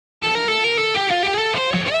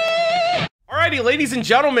Alrighty, ladies and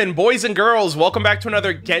gentlemen, boys and girls, welcome back to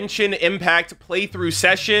another Genshin Impact playthrough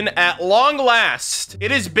session. At long last,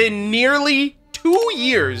 it has been nearly 2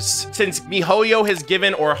 years since MiHoYo has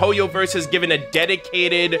given, or HoYoverse has given, a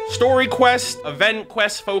dedicated story quest, event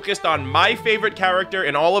quest focused on my favorite character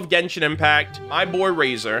in all of Genshin Impact, my boy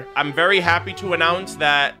Razor. I'm very happy to announce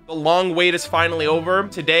that the long wait is finally over.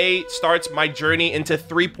 Today starts my journey into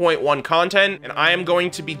 3.1 content, and I am going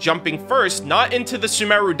to be jumping first, not into the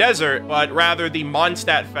Sumeru Desert, but rather the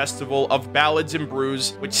Mondstadt Festival of Ballads and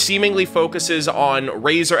Brews, which seemingly focuses on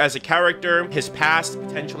Razor as a character, his past,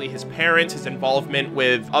 potentially his parents, his involvement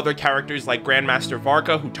with other characters like Grandmaster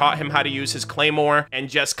Varka, who taught him how to use his claymore, and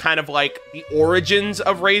just kind of like the origins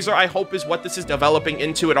of Razor, I hope, is what this is developing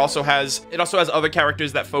into. It also has other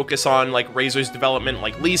characters that focus on like Razor's development,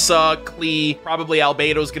 like Lisa, Klee, probably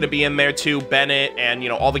Albedo's gonna be in there too, Bennett, and you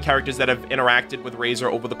know, all the characters that have interacted with Razor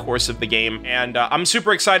over the course of the game. And I'm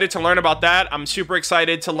super excited to learn about that. I'm super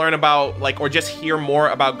excited to learn about, like, or just hear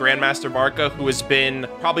more about Grandmaster Varka, who has been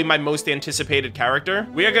probably my most anticipated character.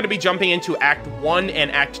 We are going to be jumping into Act 1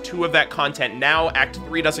 and Act 2 of that content now. Act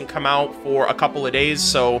 3 doesn't come out for a couple of days,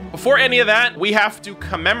 so before any of that, we have to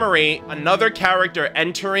commemorate another character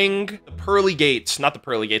entering the pearly gates. Not the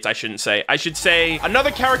pearly gates, I shouldn't say. I should say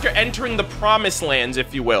another character entering the promised lands,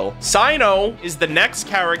 if you will. Cyno is the next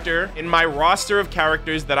character in my roster of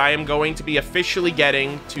characters that I am going to be officially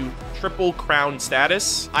getting to Triple Crown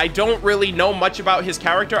status. I don't really know much about his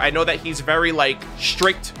character. I know that he's very, like,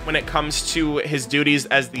 strict when it comes to his duties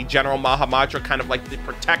as the General Mahamudra, kind of like the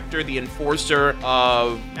protector, the enforcer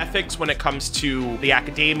of ethics when it comes to the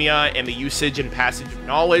academia and the usage and passage of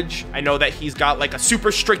knowledge. I know that he's got like a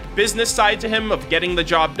super strict business side to him of getting the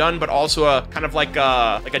job done, but also a kind of like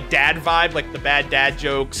a dad vibe, like the bad dad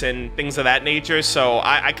jokes and things of that nature. So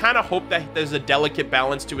I kind of hope that there's a delicate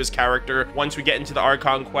balance to his character once we get into the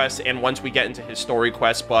Archon quest and once we get into his story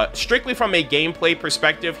quest. But strictly from a gameplay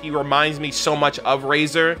perspective, he reminds me so much of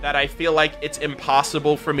Razor that I feel like it's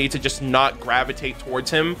impossible for me to just not gravitate towards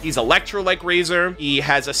him. He's Electro like Razor. He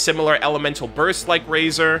has a similar elemental burst like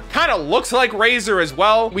Razor. Kind of looks like Razor as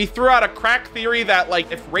well. We threw out a crack theory that, like,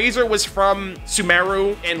 if Razor was from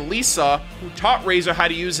Sumeru and Lisa, who taught Razor how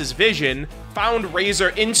to use his vision, found Razor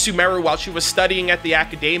in Sumeru while she was studying at the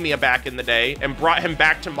academia back in the day and brought him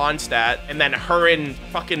back to Mondstadt, and then her and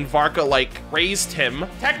fucking Varka, like, raised him.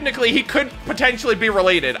 Technically, he could potentially be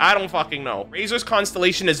related. I don't fucking know. Razor's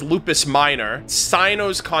constellation is Lupus Minor.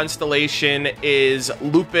 Cyno's constellation is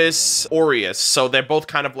Lupus Aureus. So they're both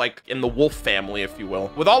kind of like in the wolf family, if you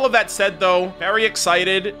will. With all of that said, though, very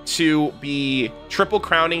excited to be triple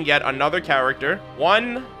crowning yet another character.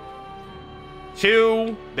 1,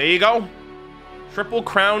 2, there you go. Triple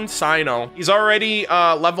Crown Cyno. He's already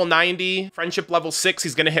level 90, Friendship level 6.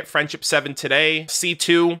 He's gonna hit Friendship 7 today.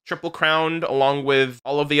 C2, Triple Crowned, along with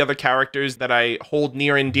all of the other characters that I hold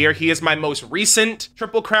near and dear. He is my most recent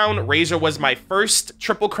Triple Crown. Razor was my first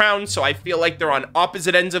Triple Crown, so I feel like they're on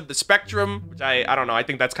opposite ends of the spectrum, which I don't know, I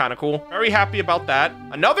think that's kind of cool. Very happy about that.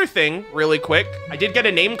 Another thing, really quick, I did get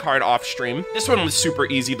a name card off stream. This one was super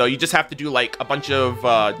easy, though. You just have to do, like, a bunch of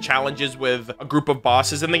challenges with a group of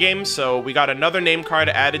bosses in the game, so we got another name card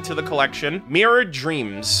added to the collection. Mirrored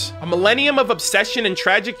Dreams. A millennium of obsession and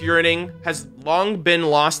tragic yearning has long been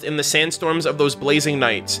lost in the sandstorms of those blazing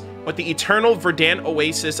nights, but the eternal verdant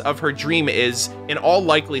oasis of her dream is, in all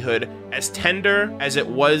likelihood, as tender as it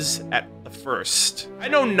was at the first. I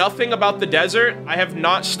know nothing about the desert. I have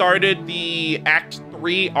not started the Act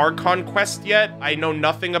 3 Archon quest yet. I know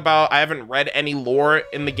nothing about, I haven't read any lore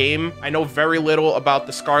in the game. I know very little about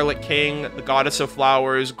the Scarlet King, the Goddess of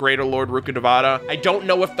Flowers, Greater Lord Rukkhadevata. I don't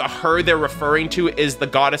know if the her they're referring to is the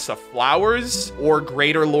Goddess of Flowers or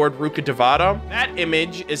Greater Lord Rukkhadevata. That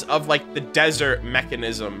image is of like the desert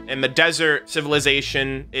mechanism, and the desert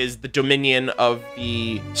civilization is the dominion of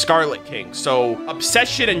the Scarlet King. So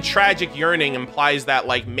obsession and tragic yearning implies that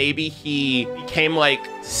like maybe he became like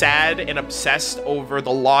sad and obsessed over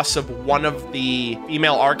the loss of one of the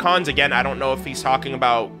female Archons. Again, I don't know if he's talking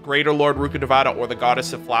about Greater Lord Rukkhadevata or the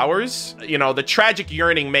Goddess of Flowers. You know, the tragic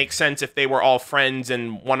yearning makes sense if they were all friends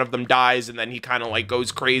and one of them dies and then he kind of like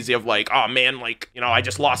goes crazy of like, oh man, like, you know, I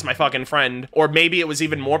just lost my fucking friend. Or maybe it was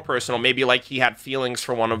even more personal. Maybe like he had feelings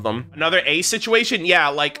for one of them. Another A situation, yeah,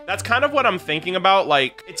 like that's kind of what I'm thinking about.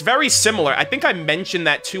 Like, it's very similar. I think I mentioned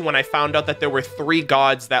that too when I found out that there were 3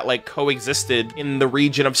 gods that like coexisted in the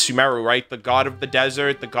region of Sumeru, right? The god of the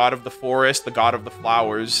desert, the god of the forest, the god of the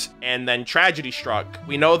flowers, and then tragedy struck.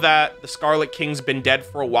 We know that the Scarlet King's been dead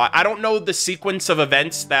for a while. I don't know the sequence of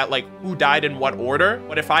events that, like, who died in what order,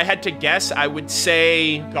 but if I had to guess, I would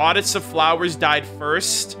say Goddess of Flowers died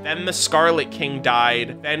first, then the Scarlet King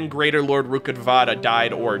died, then Greater Lord Rukkhadevata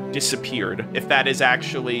died or disappeared. If that is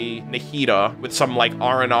actually Nahida with some, like,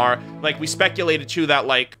 R&R. Like, we speculated, too, that,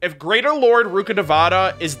 like, if Greater Lord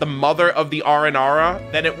Rukkhadevata is the mother of the Aranara,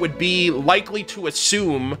 then it would be likely to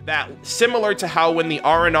assume that, similar to how when the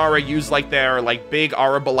Aranara use, like, their, like, big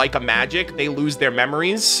Arabalika magic, they lose their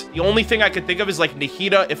memories. The only thing I could think of is, like,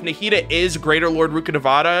 Nahida. If Nahida is Greater Lord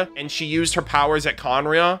Rukkhadevata and she used her powers at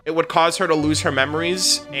Conria, it would cause her to lose her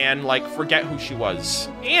memories and, like, forget who she was.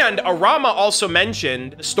 And Arama also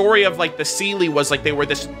mentioned the story of, like, the Seelie was, like, they were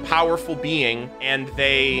this powerful being and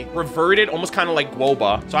they reverted, almost kind of like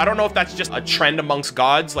Guoba. So I don't know if that's just a trend amongst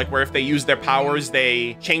gods, like, where if they use their powers,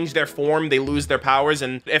 they change their form, they lose their powers,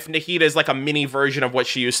 and if Nahida is, like, a mini version of what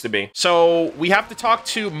she used to be. So we have to talk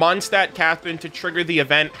to Mondstadt Catherine to trigger the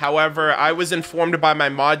event. However, I was informed by my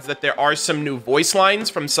mods that there are some new voice lines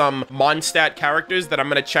from some Mondstadt characters that I'm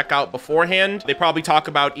going to check out beforehand. They probably talk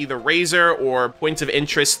about either Razor or points of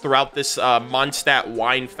interest throughout this Mondstadt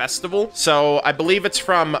wine festival. So I believe it's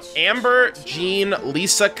from Amber, Jean,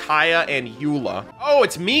 Lisa, Kaya, and Eula. Oh,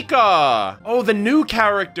 it's Mika. Oh, the new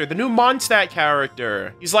character, the new Mondstadt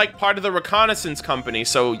character. He's like part of the reconnaissance company,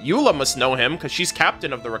 so Eula must know him because she's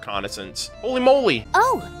captain of the reconnaissance. Holy moly.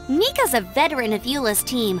 Oh, Mika's a veteran of Eula's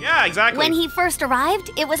team. Yeah, exactly. When he first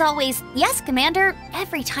arrived, it was always, "Yes, Commander,"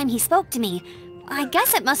 every time he spoke to me. I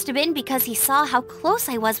guess it must have been because he saw how close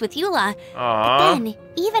I was with Eula. But then,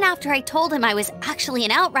 even after I told him I was actually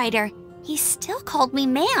an outrider, he still called me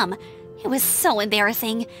ma'am. It was so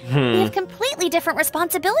embarrassing. We have completely different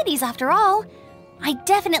responsibilities after all. I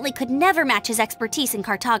definitely could never match his expertise in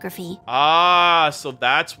cartography. Ah, so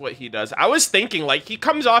that's what he does. I was thinking, like, he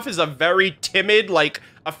comes off as a very timid, like,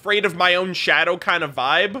 afraid of my own shadow kind of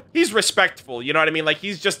vibe. He's respectful, you know what I mean? Like,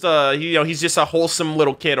 he's just a, you know, he's just a wholesome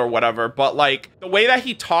little kid or whatever. But, like, the way that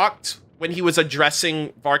he talked when he was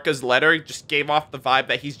addressing Varka's letter just gave off the vibe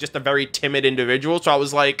that he's just a very timid individual. So I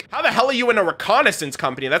was like, how the hell are you in a reconnaissance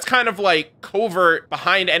company? That's kind of like covert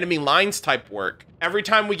behind enemy lines type work. Every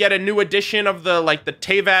time we get a new edition of the, like, the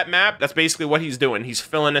Teyvat map, that's basically what he's doing. He's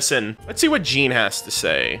filling us in. Let's see what Jean has to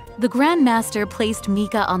say. The Grand Master placed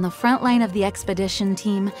Mika on the front line of the expedition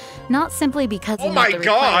team, not simply because he met the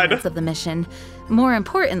requirements of the mission. More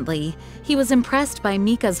importantly, he was impressed by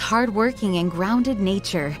Mika's hardworking and grounded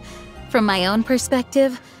nature. From my own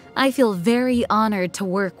perspective, I feel very honored to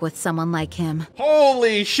work with someone like him.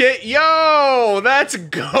 Holy shit, yo, that's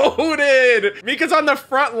goated. Mika's on the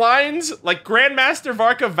front lines. Like, Grandmaster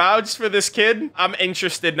Varka vouched for this kid. I'm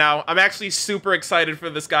interested now. I'm actually super excited for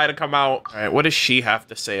this guy to come out. All right, what does she have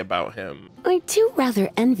to say about him? I do rather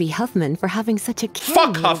envy Huffman for having such a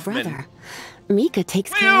caring little brother. Mika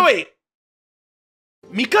takes care. Wait.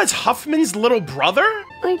 Mika's Huffman's little brother?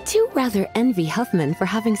 I do rather envy Huffman for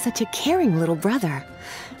having such a caring little brother.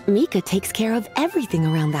 Mika takes care of everything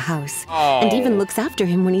around the house, and even looks after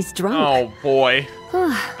him when he's drunk. Oh, boy.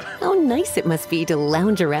 How nice it must be to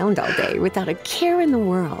lounge around all day without a care in the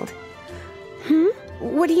world.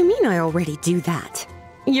 What do you mean I already do that?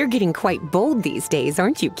 You're getting quite bold these days,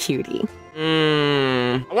 aren't you, cutie?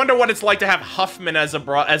 I wonder what it's like to have Huffman as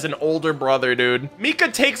an older brother, dude. Mika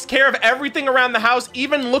takes care of everything around the house,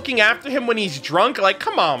 even looking after him when he's drunk. Like,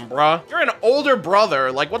 come on, bruh. You're an older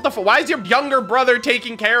brother. Like, what the fuck? Why is your younger brother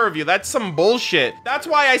taking care of you? That's some bullshit. That's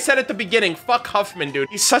why I said at the beginning, fuck Huffman, dude.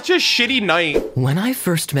 He's such a shitty knight. When I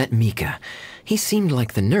first met Mika, he seemed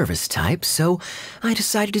like the nervous type, so I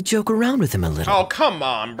decided to joke around with him a little. Oh, come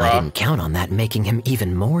on, bruh. I didn't count on that making him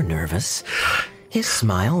even more nervous. His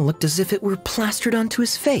smile looked as if it were plastered onto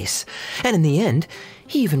his face, and in the end,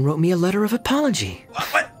 he even wrote me a letter of apology.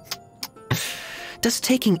 What? Does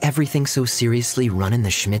taking everything so seriously run in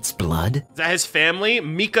the Schmidt's blood? Is that his family?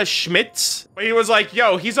 Mika Schmitz? But he was like,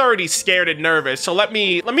 yo, he's already scared and nervous, so let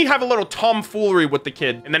me have a little tomfoolery with the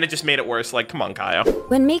kid. And then it just made it worse. Like, come on, Kaya.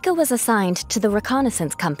 When Mika was assigned to the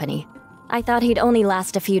reconnaissance company, I thought he'd only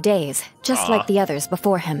last a few days, just like the others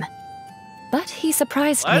before him. But he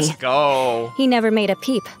surprised me. Let's go. He never made a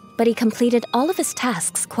peep, but he completed all of his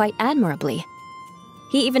tasks quite admirably.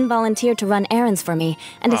 He even volunteered to run errands for me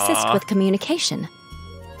and assist with communication.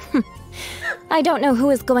 I don't know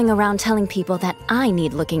who is going around telling people that I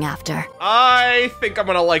need looking after. I think I'm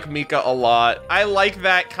gonna like Mika a lot. I like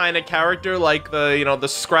that kind of character, like the, you know, the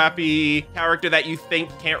scrappy character that you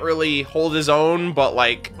think can't really hold his own, but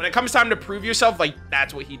like when it comes time to prove yourself, like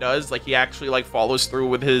that's what he does. Like he actually like follows through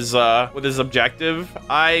with his objective.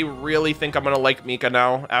 I really think I'm gonna like Mika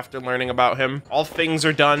now after learning about him. All things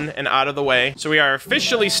are done and out of the way. So we are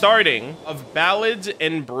officially starting of Ballads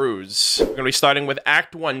and Brews. We're gonna be starting with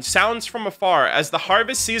Act 1, Sounds from Afar. As the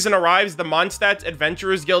harvest season arrives, the Mondstadt's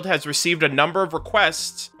Adventurers Guild has received a number of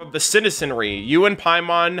requests from the citizenry. You and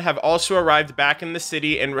Paimon have also arrived back in the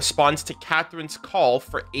city in response to Catherine's call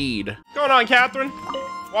for aid. What's going on, Catherine?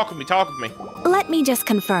 Walk with me, talk with me. Let me just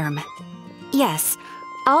confirm. Yes,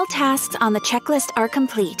 all tasks on the checklist are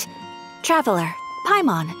complete. Traveler,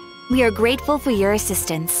 Paimon, we are grateful for your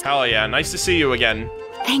assistance. Hell yeah, nice to see you again.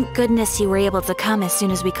 Thank goodness you were able to come as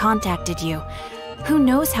soon as we contacted you. Who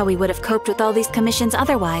knows how we would have coped with all these commissions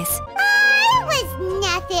otherwise? It was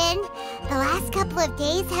nothing. The last couple of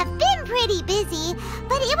days have been pretty busy,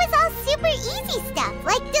 but it was all super easy stuff,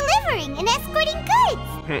 like delivering and escorting goods.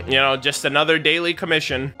 You know, just another daily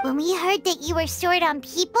commission. When we heard that you were short on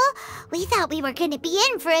people, we thought we were going to be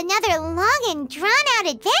in for another long and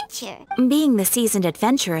drawn-out adventure. Being the seasoned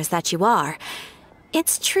adventurers that you are,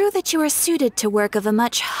 it's true that you are suited to work of a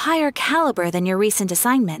much higher caliber than your recent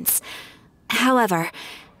assignments. However,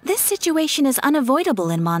 this situation is unavoidable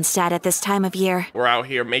in Mondstadt at this time of year. We're out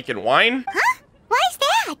here making wine? Huh? Why's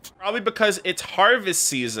that? Probably because it's harvest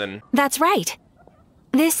season. That's right.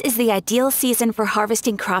 This is the ideal season for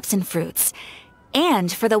harvesting crops and fruits.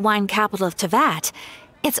 And for the wine capital of Teyvat,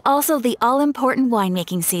 it's also the all-important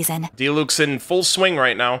winemaking season. Diluc's in full swing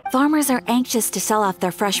right now. Farmers are anxious to sell off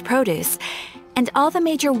their fresh produce, and all the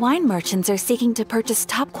major wine merchants are seeking to purchase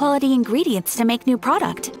top-quality ingredients to make new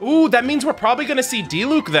product. Ooh, that means we're probably gonna see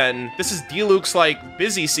Diluc then. This is Diluc's, like,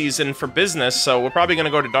 busy season for business, so we're probably gonna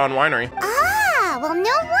go to Dawn Winery. Ah, well, no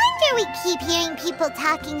wonder we keep hearing people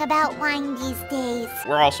talking about wine these days.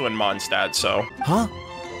 We're also in Mondstadt, so... Huh?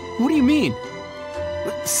 What do you mean?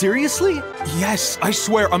 Seriously? Yes, I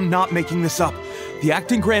swear I'm not making this up. The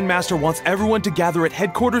acting Grand Master wants everyone to gather at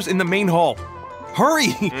headquarters in the main hall.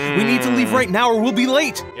 Hurry! We need to leave right now or we'll be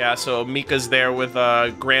late! Yeah, so Mika's there with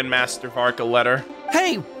a Grandmaster Varka letter.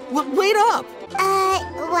 Hey! Wait up!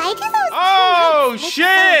 Why do those Oh,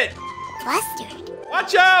 shit! flustered?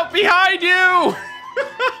 Watch out! Behind you!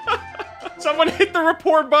 Someone hit the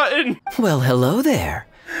report button! Well, hello there.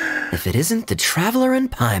 If it isn't the Traveler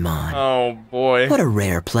and Paimon. Oh, boy. What a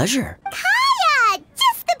rare pleasure. Hiya!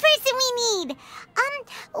 Just the person we need!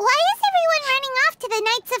 Why is everyone running off to the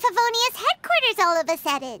Knights of Favonius headquarters all of a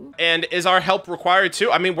sudden? And is our help required too?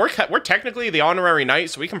 I mean, we're technically the honorary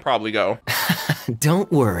knight, so we can probably go. Don't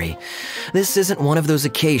worry. This isn't one of those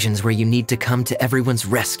occasions where you need to come to everyone's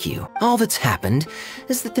rescue. All that's happened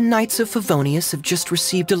is that the Knights of Favonius have just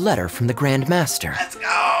received a letter from the Grand Master. Let's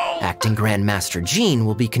go! Acting Grand Master Jean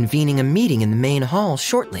will be convening a meeting in the main hall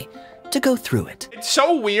shortly to go through it. It's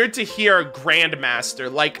so weird to hear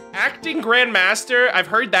Grandmaster. Like, acting Grandmaster, I've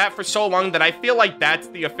heard that for so long that I feel like that's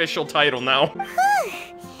the official title now.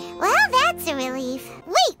 Well, that's a relief.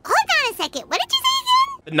 Wait, hold on a second. What did you say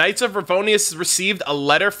again? The Knights of Favonius received a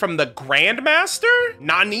letter from the Grandmaster?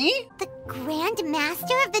 Nani? The Grand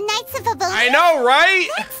Master of the Knights of Favonius? I know, right?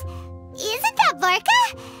 Isn't that Varka?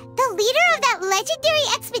 The leader of that legendary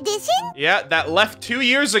expedition? Yeah, that left 2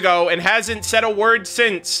 years ago and hasn't said a word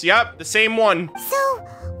since. Yep, the same one. So,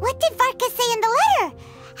 what did Varka say in the letter?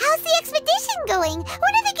 How's the expedition going? When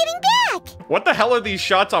are they getting back? What the hell are these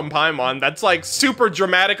shots on Paimon? That's like super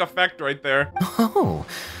dramatic effect right there. Oh,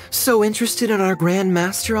 so interested in our Grand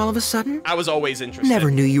Master all of a sudden? I was always interested.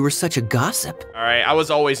 Never knew you were such a gossip. All right, I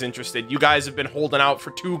was always interested. You guys have been holding out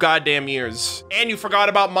for 2 goddamn years. And you forgot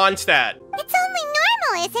about Mondstadt. It's only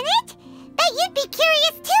normal, isn't it? Bet you'd be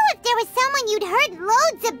curious too if there was someone you'd heard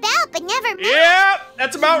loads about but never met. Yeah,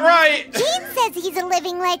 that's about right. Jean says he's a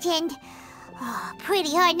living legend. Oh,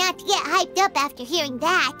 pretty hard not to get hyped up after hearing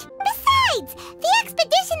that. Besides, the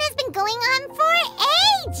expedition has been going on for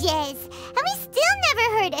ages, and we still never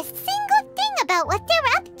heard a single thing about what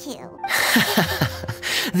they're up to.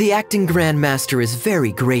 The acting Grand Master is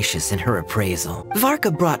very gracious in her appraisal.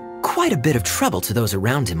 Varka brought quite a bit of trouble to those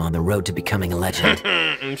around him on the road to becoming a legend.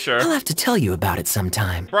 Sure. I'll have to tell you about it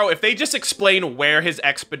sometime. Bro, if they just explain where his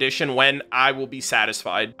expedition went, I will be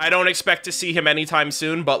satisfied. I don't expect to see him anytime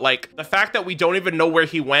soon, but like, the fact that we don't even know where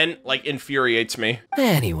he went, like, infuriates me.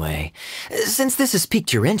 Anyway, since this has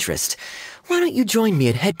piqued your interest, why don't you join me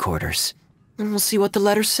at headquarters? And we'll see what the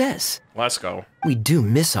letter says. Let's go. We do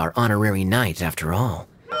miss our honorary knight, after all.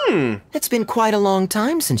 It's been quite a long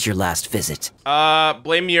time since your last visit.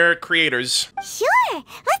 Blame your creators. Sure.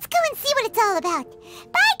 Let's go and see what it's all about.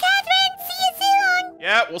 Bye, Catherine. See you soon.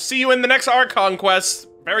 Yeah, we'll see you in the next Archon quest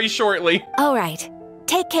very shortly. All right.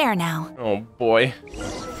 Take care now. Oh, boy.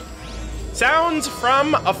 Sounds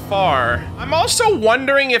from afar. I'm also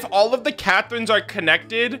wondering if all of the Catherines are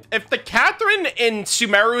connected. If the Catherine in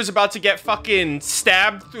Sumeru is about to get fucking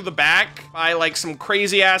stabbed through the back by like some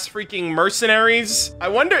crazy ass freaking mercenaries, I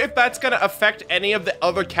wonder if that's gonna affect any of the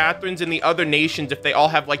other Catherines in the other nations if they all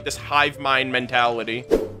have like this hive mind mentality.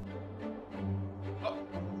 Oh.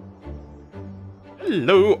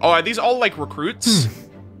 Hello. Oh, are these all like recruits?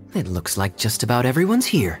 It looks like just about everyone's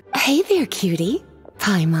here. Hey there, cutie.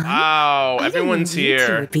 Paimon. Wow, everyone's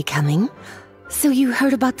here. You would be coming. So you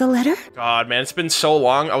heard about the letter? God, man, it's been so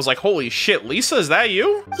long. I was like, holy shit, Lisa, is that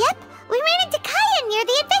you? Yep, we ran into Kaya near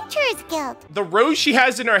the Adventurers Guild. The rose she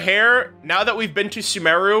has in her hair, now that we've been to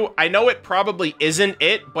Sumeru, I know it probably isn't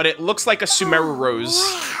it, but it looks like a Sumeru rose.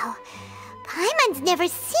 Wow. Paimon's never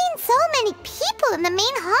seen so many people in the main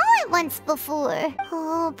hall at once before.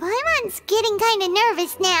 Oh, Paimon's getting kind of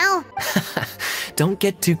nervous now. Don't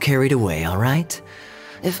get too carried away, all right?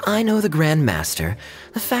 If I know the Grand Master,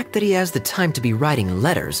 the fact that he has the time to be writing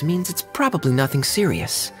letters means it's probably nothing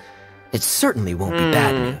serious. It certainly won't be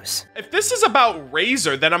bad news. If this is about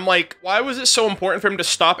Razor, then I'm like, why was it so important for him to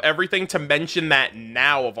stop everything to mention that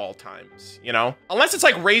now of all times, you know? Unless it's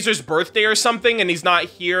like Razor's birthday or something and he's not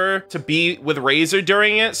here to be with Razor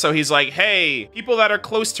during it, so he's like, hey, people that are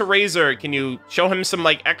close to Razor, can you show him some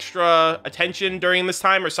like extra attention during this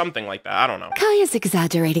time or something like that? I don't know. Kaya's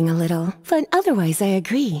exaggerating a little, but otherwise I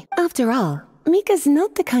agree. After all, Mika's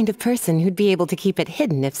not the kind of person who'd be able to keep it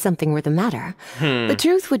hidden if something were the matter. The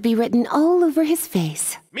truth would be written all over his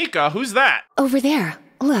face. Mika, who's that? Over there.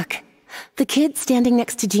 Look. The kid standing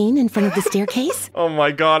next to Jean in front of the staircase. Oh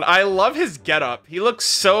my god, I love his getup. He looks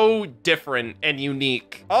so different and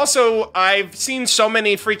unique. Also, I've seen so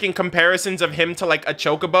many freaking comparisons of him to like a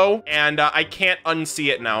chocobo, and I can't unsee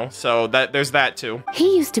it now, so there's that too.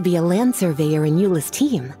 He used to be a land surveyor in Eula's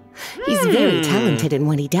team. He's very talented in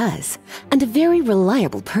what he does, and a very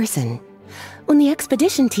reliable person. When the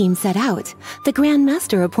expedition team set out, the Grand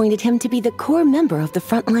Master appointed him to be the core member of the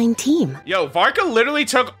frontline team. Yo, Varka literally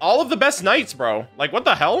took all of the best knights, bro. Like, what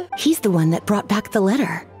the hell? He's the one that brought back the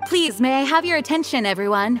letter. Please, may I have your attention,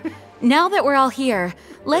 everyone? Now that we're all here,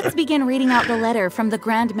 let's begin reading out the letter from the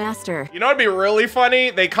Grand Master. You know what'd be really funny?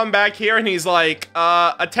 They come back here and he's like,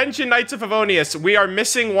 attention Knights of Favonius, we are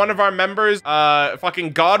missing one of our members,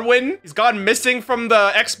 fucking Godwin. He's gone missing from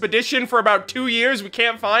the expedition for about 2 years. We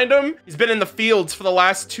can't find him. He's been in the fields for the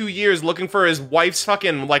last 2 years looking for his wife's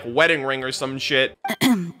fucking, like, wedding ring or some shit.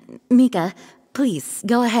 Mika, please,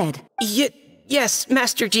 go ahead. Yes,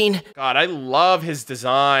 Master Jean. God, I love his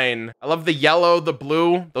design. I love the yellow, the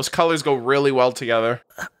blue. Those colors go really well together.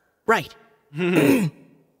 Right.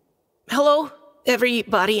 Hello,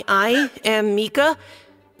 everybody. I am Mika,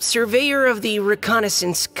 surveyor of the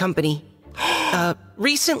Reconnaissance Company.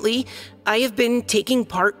 Recently, I have been taking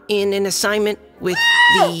part in an assignment with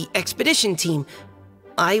the expedition team.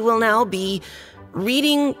 I will now be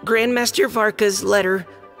reading Grandmaster Varka's letter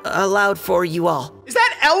aloud for you all. Is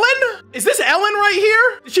that Ellen? Is this Ellen right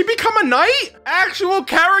here? Did she become a knight? Actual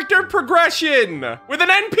character progression with an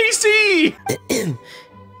NPC. It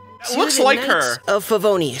looks like her. Of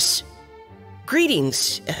Favonius.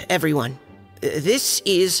 Greetings, everyone. This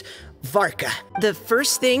is Varka. The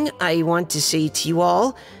first thing I want to say to you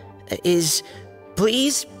all is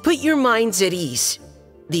please put your minds at ease.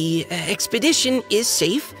 The expedition is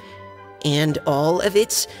safe, and all of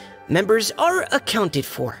its members are accounted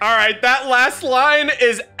for. All right, that last line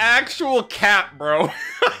is actual cap, bro.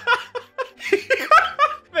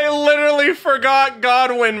 They literally forgot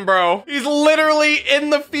Godwin, bro. He's literally in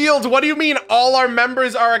the fields. What do you mean all our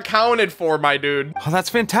members are accounted for, my dude? Oh, that's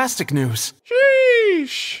fantastic news.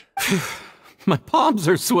 Sheesh. My palms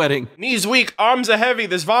are sweating. Knees weak, arms are heavy.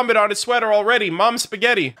 There's vomit on his sweater already. Mom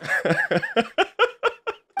spaghetti.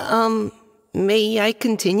 May I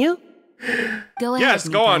continue? Go ahead. Yes,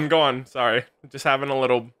 go on. Sorry. Just having a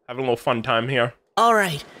little fun time here. All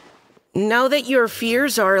right. Now that your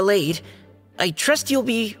fears are allayed, I trust you'll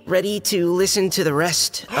be ready to listen to the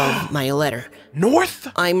rest of my letter.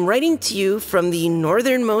 North? I'm writing to you from the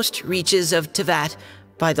northernmost reaches of Tevat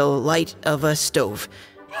by the light of a stove.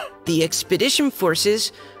 The expedition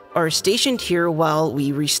forces are stationed here while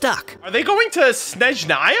we restock. Are they going to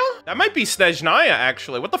Snezhnaya? That might be Snezhnaya,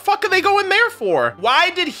 actually. What the fuck are they going there for? Why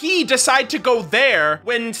did he decide to go there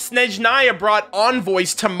when Snezhnaya brought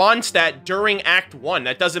envoys to Mondstadt during Act 1?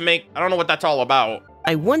 That doesn't make... I don't know what that's all about.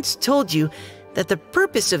 I once told you that the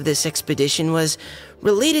purpose of this expedition was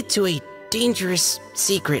related to a dangerous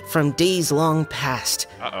secret from days long past.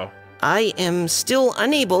 Uh-oh. I am still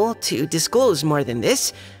unable to disclose more than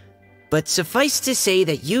this, but suffice to say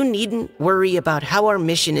that you needn't worry about how our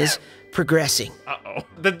mission is progressing. Uh-oh.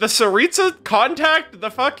 Did the Tsaritsa contact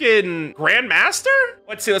the fucking Grandmaster?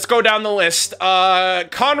 Let's see, let's go down the list.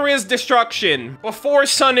 Conria's destruction, Before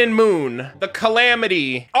Sun and Moon, the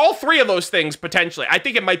Calamity. All three of those things, potentially. I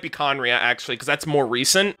think it might be Conria, actually, because that's more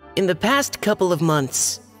recent. In the past couple of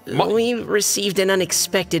months, we received an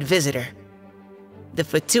unexpected visitor. The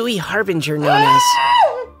Fatui Harbinger known as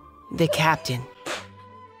the Captain.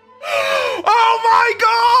 Oh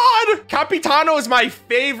my god! Capitano is my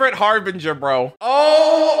favorite Harbinger, bro.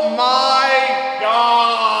 Oh my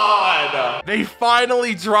god! They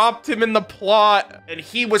finally dropped him in the plot, and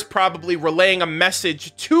he was probably relaying a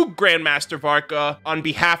message to Grandmaster Varka on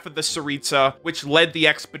behalf of the Tsaritsa, which led the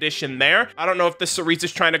expedition there. I don't know if the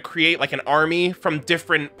Tsaritsa's trying to create like an army from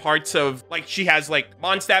different parts of, like she has like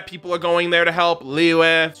Mondstadt people are going there to help,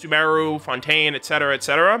 Liyue, Sumeru, Fontaine, etc.,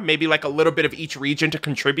 etc. Maybe like a little bit of each region to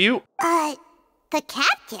contribute. The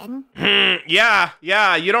Captain? Yeah,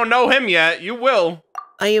 you don't know him yet. You will.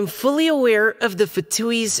 I am fully aware of the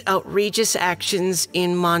Fatui's outrageous actions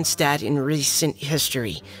in Mondstadt in recent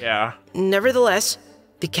history. Yeah. Nevertheless,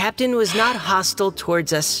 the Captain was not hostile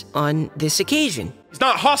towards us on this occasion. He's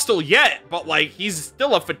not hostile yet, but like, he's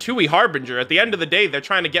still a Fatui Harbinger. At the end of the day, they're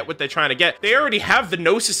trying to get what they're trying to get. They already have the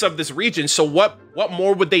gnosis of this region, so what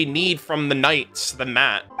more would they need from the Knights than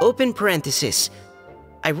that? Open parenthesis.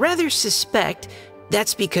 I rather suspect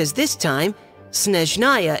that's because this time,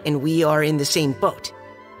 Snezhnaya and we are in the same boat.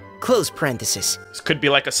 Close parenthesis. This could be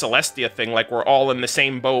like a Celestia thing, like we're all in the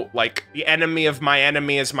same boat, like the enemy of my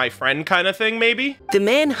enemy is my friend kind of thing, maybe? The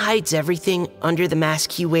man hides everything under the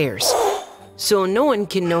mask he wears, so no one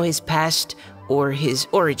can know his past or his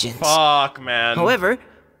origins. Fuck, man. However,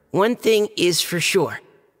 one thing is for sure.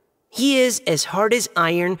 He is as hard as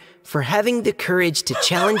iron for having the courage to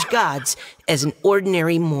challenge gods as an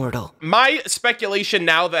ordinary mortal. My speculation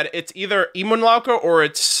now that it's either Imunlauka or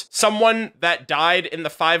it's someone that died in the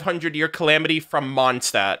 500-year calamity from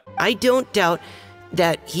Mondstadt. I don't doubt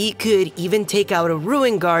that he could even take out a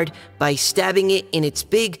ruin guard by stabbing it in its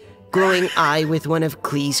big, glowing eye with one of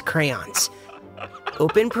Klee's crayons.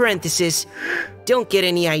 Open parenthesis, don't get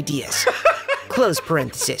any ideas. Close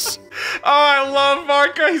parenthesis. Oh, I love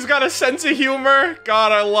Varka. He's got a sense of humor.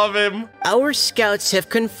 God, I love him. Our scouts have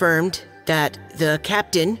confirmed that the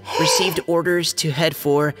Captain received orders to head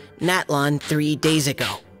for Natlan 3 days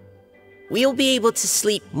ago. We'll be able to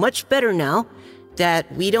sleep much better now that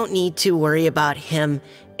we don't need to worry about him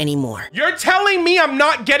anymore. You're telling me I'm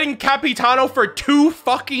not getting Capitano for 2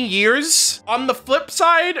 fucking years? On the flip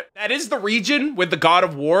side, that is the region where the God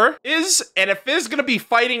of War is, and if there's gonna be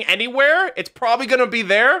fighting anywhere, it's probably gonna be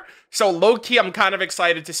there. So low-key, I'm kind of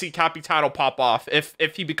excited to see Capitano pop off if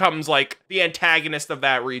he becomes like the antagonist of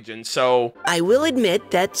that region, so. I will admit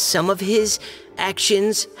that some of his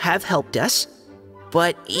actions have helped us,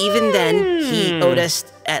 but even then, he owed us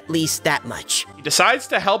at least that much. He decides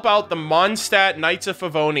to help out the Mondstadt Knights of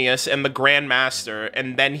Favonius and the Grandmaster,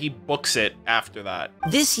 and then he books it after that.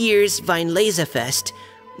 This year's Weinlesefest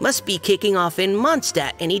must be kicking off in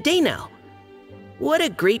Mondstadt any day now. What a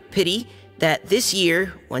great pity that this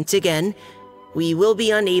year, once again, we will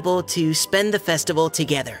be unable to spend the festival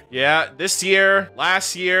together. Yeah, this year,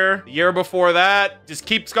 last year, the year before that, just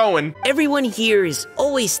keeps going. Everyone here is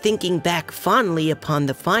always thinking back fondly upon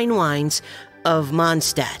the fine wines of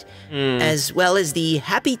Mondstadt, as well as the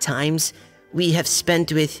happy times we have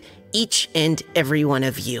spent with each and every one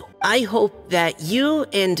of you. I hope that you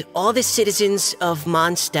and all the citizens of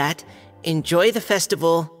Mondstadt enjoy the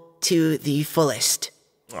festival to the fullest.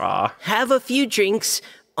 Have a few drinks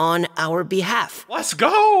on our behalf. Let's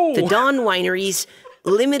go! The Dawn Winery's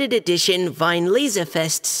limited edition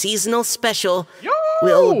Weinlesefest seasonal special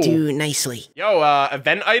will do nicely. Yo,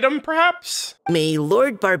 event item, perhaps? May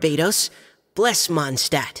Lord Barbados bless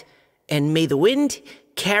Mondstadt, and may the wind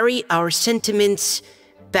carry our sentiments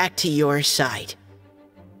back to your side.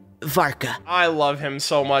 Varka. I love him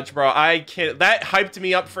so much, bro. That hyped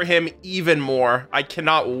me up for him even more. I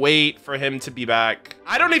cannot wait for him to be back.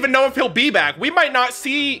 I don't even know if he'll be back. We might not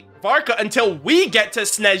see Varka until we get to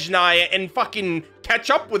Snezhnaya and fucking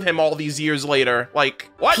catch up with him all these years later.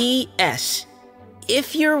 Like, what? P.S.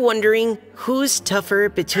 If you're wondering who's tougher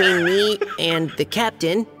between me and the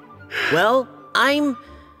Captain, well, I'm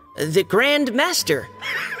the Grand Master.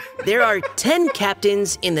 There are 10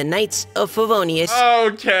 captains in the Knights of Favonius,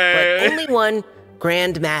 okay, but only one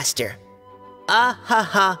Grand Master. Ah ha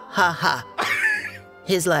ha ha ha.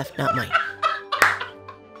 His left, not mine.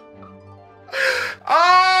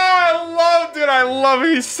 Dude, I love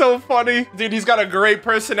it. He's so funny. Dude, he's got a great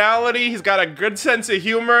personality. He's got a good sense of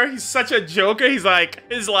humor. He's such a joker. He's like,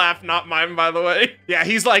 his laugh, not mine, by the way. Yeah,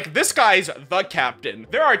 he's like, this guy's the captain.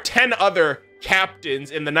 There are 10 other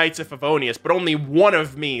captains in the Knights of Favonius, but only one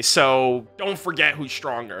of me, so don't forget who's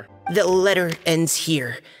stronger. The letter ends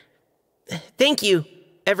here. Thank you,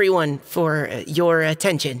 everyone, for your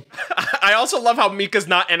attention. I also love how Mika's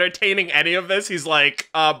not entertaining any of this. He's like,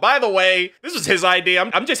 by the way, this was his idea.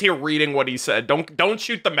 I'm just here reading what he said. Don't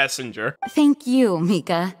shoot the messenger. Thank you,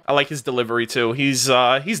 Mika. I like his delivery too. He's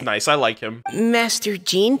nice. I like him. Master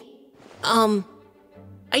Jean,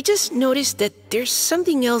 I just noticed that there's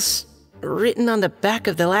something else written on the back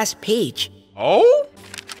of the last page. Oh?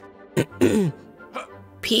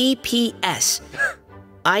 PPS.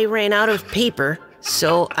 I ran out of paper,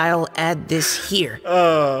 so I'll add this here.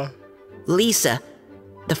 Lisa,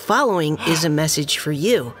 the following is a message for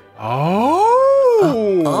you. Oh.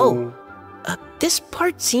 This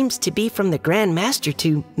part seems to be from the Grand Master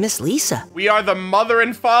to Miss Lisa. We are the mother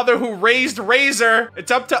and father who raised Razor.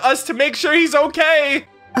 It's up to us to make sure he's okay.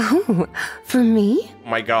 Oh, for me? Oh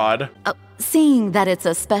my god. Seeing that it's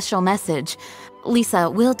a special message,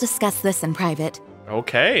 Lisa, we'll discuss this in private.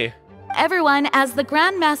 Okay. Everyone, as the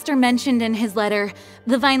Grand Master mentioned in his letter,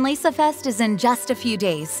 the Weinlesefest is in just a few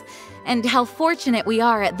days. And how fortunate we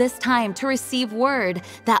are at this time to receive word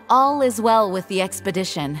that all is well with the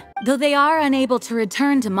expedition. Though they are unable to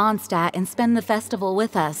return to Mondstadt and spend the festival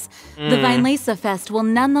with us, the Weinlesefest will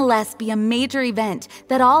nonetheless be a major event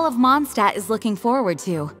that all of Mondstadt is looking forward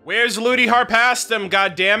to. Where's Ludi Harpastum,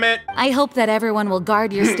 goddammit? I hope that everyone will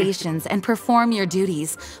guard your stations and perform your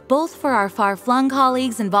duties, both for our far-flung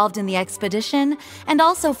colleagues involved in the expedition and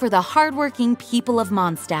also for the hardworking people of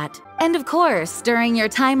Mondstadt. And of course, during your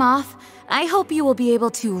time off, I hope you will be able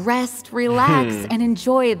to rest, relax, and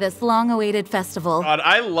enjoy this long-awaited festival. God,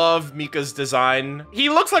 I love Mika's design. He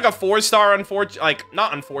looks like a 4-star,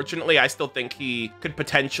 not unfortunately. I still think he could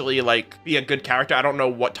potentially, be a good character. I don't know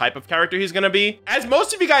what type of character he's gonna be. As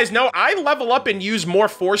most of you guys know, I level up and use more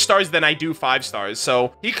 4-stars than I do 5-stars,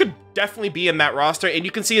 so he could definitely be in that roster, and you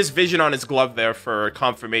can see his vision on his glove there for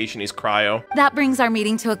confirmation he's cryo. That brings our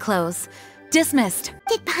meeting to a close. Dismissed.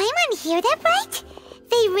 Did Paimon hear that right?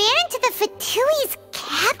 They ran into the Fatui's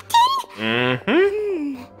captain?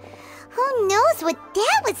 Mm-hmm. Who knows what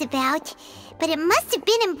that was about? But it must have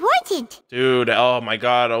been important. Dude, oh my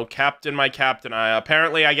god, oh captain, my captain.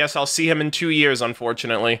 Apparently, I guess I'll see him in 2 years,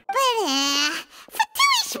 unfortunately. But,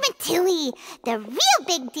 Fatui Schmatui. The real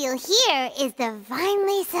big deal here is the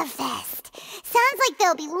Weinlesefest. Sounds like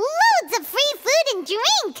there'll be loads of free food and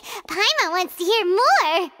drink. Paimon wants to hear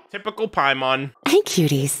more. Typical Paimon. Hey,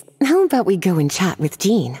 cuties. How about we go and chat with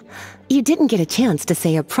Jean? You didn't get a chance to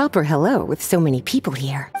say a proper hello with so many people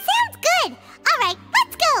here. Sounds good. All right,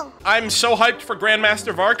 let's go. I'm so hyped for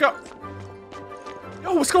Grandmaster Varka.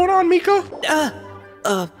 Yo, what's going on, Mika?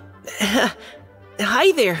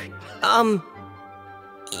 Hi there.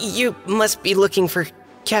 You must be looking for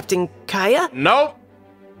Captain Kaya? Nope.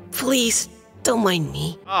 Please, don't mind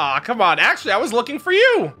me. Aw, come on. Actually, I was looking for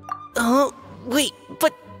you. Wait,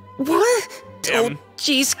 but what? Damn. Oh,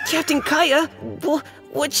 jeez, Captain Kaya.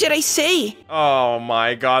 What should I say? Oh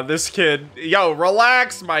my god, this kid. Yo,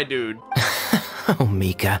 relax, my dude. Oh,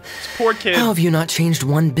 Mika. This poor kid. How have you not changed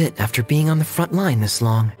one bit after being on the front line this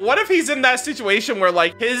long? What if he's in that situation where,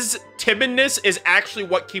 his timidness is actually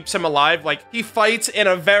what keeps him alive? He fights in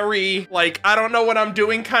a very, I don't know what I'm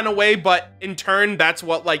doing kind of way, but in turn, that's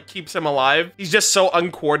what, keeps him alive. He's just so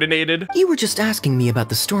uncoordinated. You were just asking me about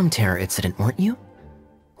the Storm Terror incident, weren't you?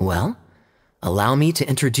 Well, allow me to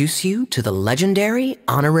introduce you to the legendary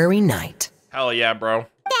Honorary Knight. Hell yeah, bro.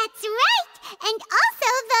 That's right! And also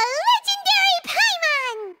the legendary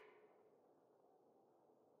Paimon!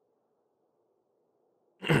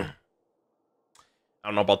 I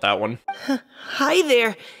don't know about that one. Hi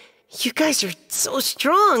there. You guys are so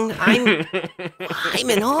strong. I'm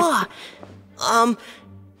in awe.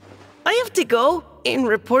 I have to go and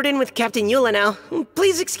report in with Captain Eula now.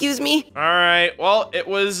 Please excuse me. All right. Well, it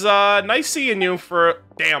was nice seeing you for...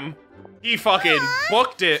 Damn. He fucking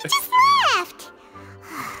booked it. He just left.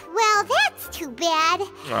 Well, that's too bad.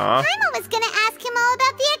 Paimon was gonna ask him all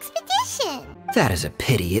about the expedition. That is a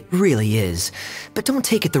pity, it really is. But don't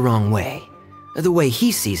take it the wrong way. The way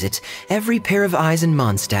he sees it, every pair of eyes in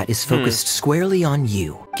Mondstadt is focused squarely on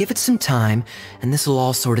you. Give it some time, and this will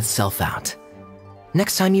all sort itself out.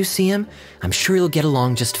 Next time you see him, I'm sure you'll get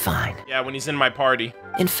along just fine. Yeah, when he's in my party.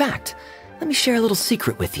 In fact, let me share a little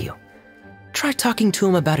secret with you. Try talking to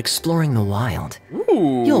him about exploring the wild.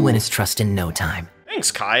 Ooh. You'll win his trust in no time.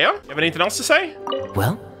 Thanks, Kaya. You have anything else to say?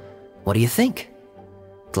 Well, what do you think?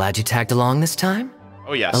 Glad you tagged along this time?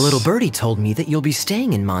 Oh, yes. A little birdie told me that you'll be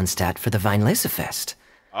staying in Mondstadt for the Weinlesefest.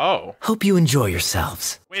 Oh. Hope you enjoy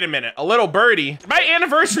yourselves. Wait a minute, a little birdie? Did my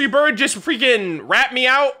anniversary bird just freaking rat me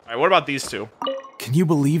out? All right, what about these two? Can you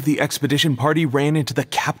believe the expedition party ran into the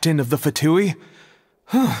captain of the Fatui?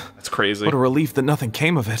 That's crazy. What a relief that nothing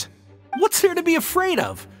came of it. What's there to be afraid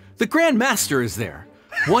of? The Grand Master is there.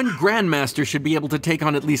 One Grand Master should be able to take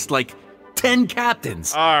on at least, like, 10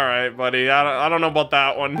 captains. All right, buddy. I don't know about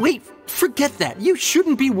that one. Wait, forget that. You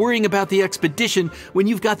shouldn't be worrying about the expedition when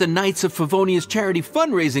you've got the Knights of Favonia's charity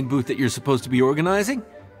fundraising booth that you're supposed to be organizing.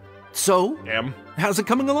 So, Damn. How's it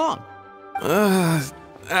coming along?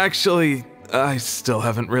 Actually, I still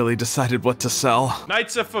haven't really decided what to sell.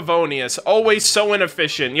 Knights of Favonius, always so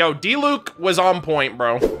inefficient. Yo, D-Luke was on point,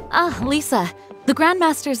 bro. Lisa, the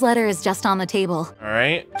Grandmaster's letter is just on the table. All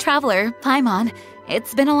right. Traveler, Paimon,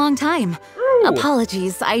 it's been a long time. Ooh.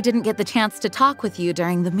 Apologies, I didn't get the chance to talk with you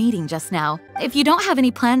during the meeting just now. If you don't have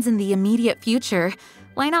any plans in the immediate future,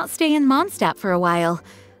 why not stay in Mondstadt for a while?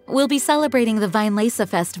 We'll be celebrating the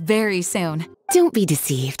Weinlesefest very soon. Don't be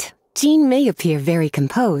deceived. Jean may appear very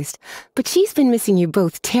composed, but she's been missing you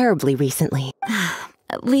both terribly recently.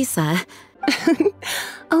 Lisa.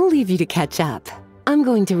 I'll leave you to catch up. I'm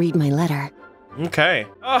going to read my letter. Okay.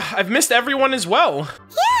 I've missed everyone as well.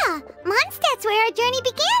 Yeah, Mondstadt's where our journey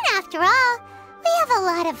began after all. We have a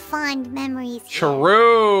lot of fond memories here.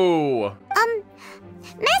 True.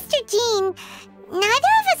 Master Jean, neither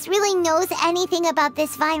of us really knows anything about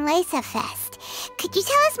this Weinlesefest. Could you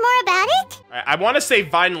tell us more about it? I want to say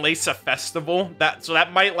Weinlese Festival. So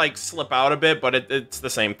that might like slip out a bit, but it's the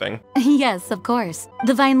same thing. Yes, of course.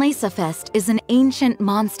 The Weinlesefest is an ancient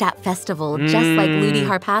Mondstadt festival, just like Ludi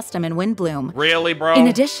Harpastum and Windbloom. Really, bro? In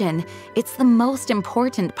addition, it's the most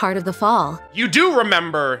important part of the fall. You do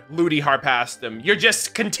remember Ludi Harpastum. You're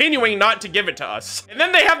just continuing not to give it to us. And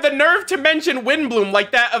then they have the nerve to mention Windbloom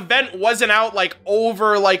like that event wasn't out like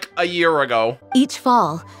over like a year ago. Each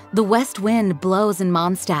fall, the west wind blows in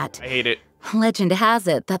Mondstadt. I hate it. Legend has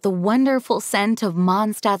it that the wonderful scent of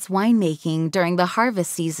Mondstadt's winemaking during the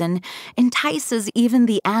harvest season entices even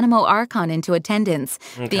the Animo Archon into attendance,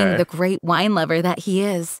 being the great wine lover that he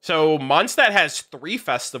is. So Mondstadt has 3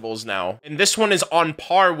 festivals now, and this one is on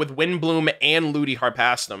par with Windbloom and Ludi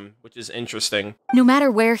Harpastum, which is interesting. No matter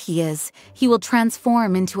where he is, he will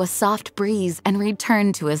transform into a soft breeze and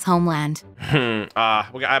return to his homeland.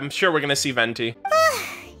 I'm sure we're gonna see Venti.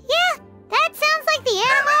 Yeah, that sounds like the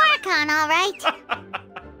Animo Archon, all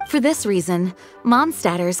right. For this reason,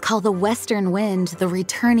 Mondstadters call the western wind the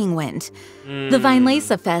returning wind. The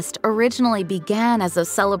Weinlesefest originally began as a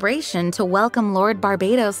celebration to welcome Lord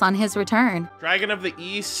Barbados on his return. Dragon of the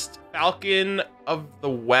East, Falcon of the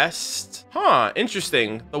West. Huh,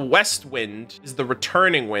 interesting. The west wind is the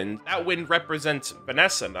returning wind. That wind represents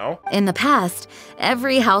Vanessa, no? In the past,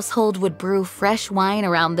 every household would brew fresh wine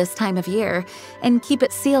around this time of year and keep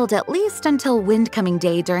it sealed at least until Windcoming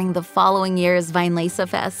Day during the following year's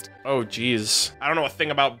Weinlesefest. Oh, geez. I don't know a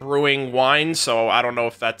thing about brewing wine, so I don't know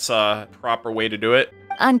if that's a proper way to do it.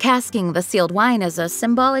 Uncasking the sealed wine is a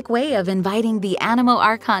symbolic way of inviting the Animo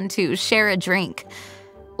Archon to share a drink.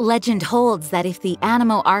 Legend holds that if the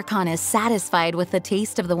Animo Archon is satisfied with the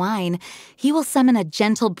taste of the wine, he will summon a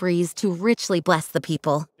gentle breeze to richly bless the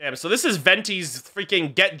people. Damn, so this is Venti's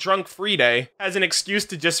freaking get drunk free day. Has an excuse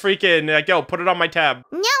to just freaking, like, yo, put it on my tab.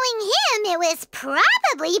 Knowing him, it was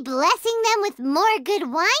probably blessing them with more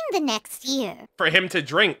good wine the next year. For him to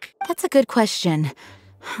drink. That's a good question.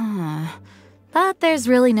 But there's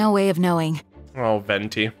really no way of knowing. Oh,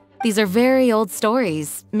 Venti. These are very old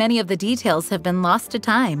stories. Many of the details have been lost to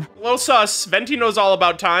time. A little sus. Venti knows all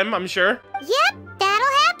about time, I'm sure. Yep, that'll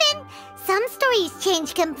happen. Some stories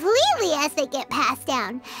change completely as they get passed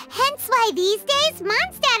down. Hence why these days,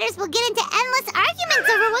 Mondstadters will get into endless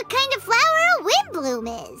arguments over what kind of flower a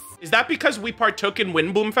Windbloom is. Is that because we partook in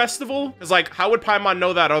Windbloom Festival? Because, like, how would Paimon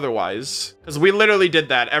know that otherwise? Because we literally did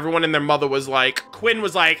that. Everyone and their mother was like, Quinn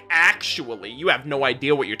was like, actually, you have no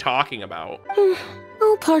idea what you're talking about.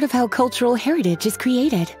 All part of how cultural heritage is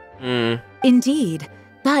created. Indeed.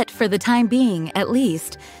 But for the time being, at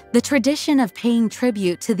least, the tradition of paying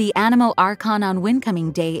tribute to the Animo Archon on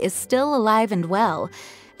Windcoming Day is still alive and well,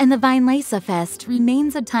 and the Weinlesefest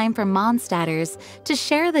remains a time for Mondstadters to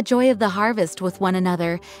share the joy of the harvest with one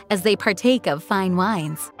another as they partake of fine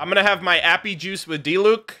wines. I'm gonna have my appy juice with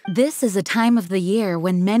D-Luke. This is a time of the year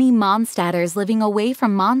when many Mondstadters living away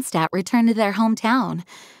from Mondstadt return to their hometown.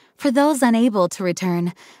 For those unable to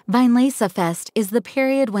return, Weinlesefest is the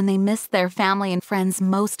period when they miss their family and friends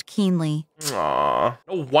most keenly. Aww.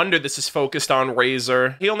 No wonder this is focused on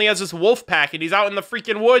Razor. He only has this wolf pack and he's out in the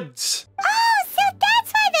freaking woods. Oh, so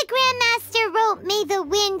that's why Grandmaster wrote, "May the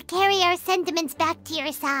wind carry our sentiments back to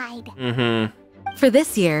your side." Mm-hmm. For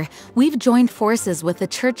this year, we've joined forces with the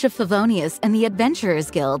Church of Favonius and the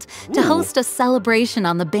Adventurers Guild to host a celebration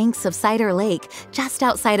on the banks of Cider Lake, just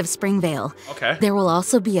outside of Springvale. Okay. There will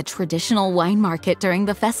also be a traditional wine market during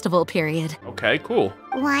the festival period. Okay, cool.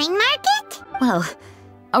 Wine market? Well,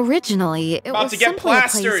 originally, it was simply a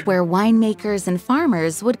place where winemakers and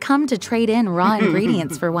farmers would come to trade in raw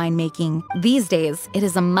ingredients for winemaking. These days, it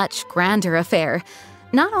is a much grander affair.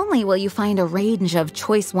 Not only will you find a range of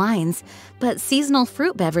choice wines, but seasonal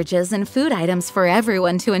fruit beverages and food items for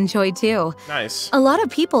everyone to enjoy too. Nice. A lot of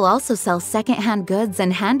people also sell secondhand goods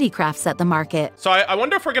and handicrafts at the market. So I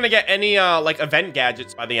wonder if we're gonna get any like event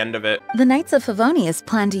gadgets by the end of it. The Knights of Favonius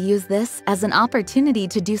plan to use this as an opportunity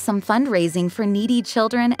to do some fundraising for needy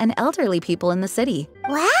children and elderly people in the city.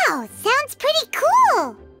 Wow, sounds pretty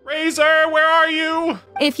cool. Razor, where are you?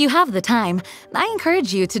 If you have the time, I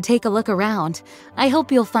encourage you to take a look around. I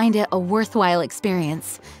hope you'll find it a worthwhile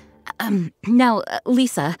experience. Now,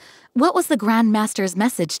 Lisa, what was the Grand Master's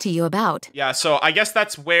message to you about? Yeah, so I guess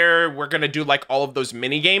that's where we're gonna do like all of those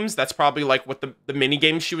mini games. That's probably like what the mini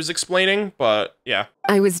games she was explaining, but yeah.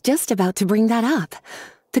 I was just about to bring that up.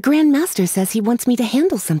 The Grand Master says he wants me to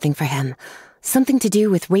handle something for him. Something to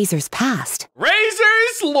do with Razor's past.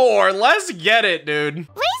 Razor's lore! Let's get it, dude.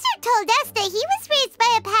 Razor told us that he was raised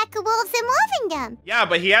by a pack of wolves in Wolvendom. Yeah,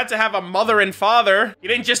 but he had to have a mother and father. He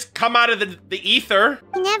didn't just come out of the ether.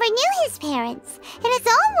 He never knew his parents. In his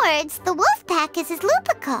own words, the wolf pack is his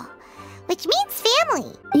lupical, which means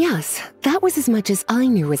family. Yes, that was as much as I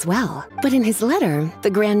knew as well. But in his letter,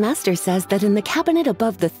 the Grand Master says that in the cabinet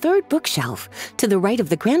above the third bookshelf, to the right of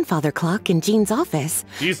the grandfather clock in Jean's office,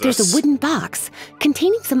 there's a wooden box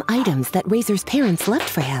containing some items that Razor's parents left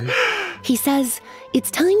for him. He says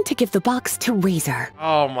it's time to give the box to Razor.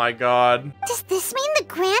 Oh my god. Does this mean the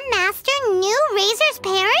Grand Master knew Razor's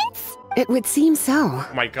parents? It would seem so.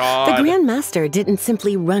 Oh my god. The Grand Master didn't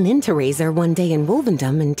simply run into Razor one day in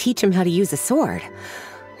Wolvendom and teach him how to use a sword.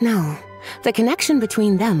 No, the connection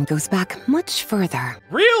between them goes back much further.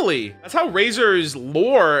 Really? That's how Razor's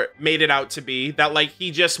lore made it out to be. That like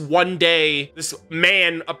he just one day, this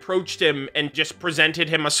man approached him and just presented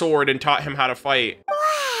him a sword and taught him how to fight.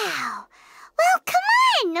 Wow. Well, come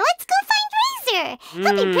on, let's go find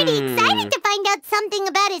Razor. He'll be pretty excited to find out something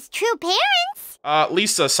about his true parents.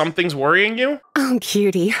 Lisa, something's worrying you? Oh,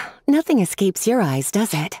 cutie. Nothing escapes your eyes,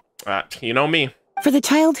 does it? You know me. For the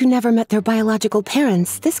child who never met their biological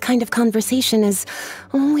parents, this kind of conversation is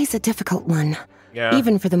always a difficult one. Yeah.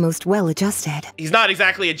 Even for the most well-adjusted. He's not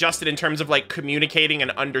exactly adjusted in terms of like communicating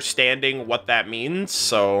and understanding what that means,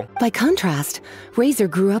 so. By contrast, Razor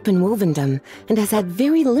grew up in Wolvendom and has had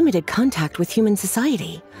very limited contact with human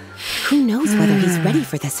society. Who knows whether he's ready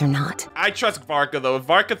for this or not? I trust Varka though. If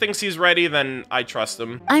Varka thinks he's ready, then I trust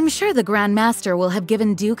him. I'm sure the Grand Master will have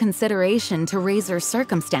given due consideration to Razor's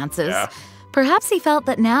circumstances. Yeah. Perhaps he felt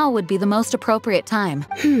that now would be the most appropriate time.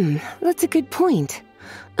 That's a good point.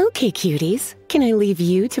 Okay, cuties. Can I leave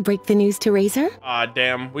you to break the news to Razor?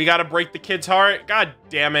 Damn. We gotta break the kid's heart? God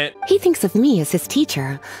damn it. He thinks of me as his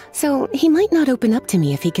teacher, so he might not open up to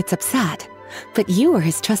me if he gets upset. But you are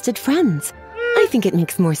his trusted friends. I think it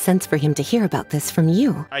makes more sense for him to hear about this from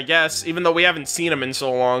you. I guess, even though we haven't seen him in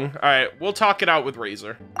so long. Alright, we'll talk it out with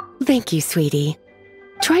Razor. Thank you, sweetie.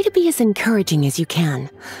 Try to be as encouraging as you can.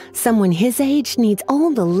 Someone his age needs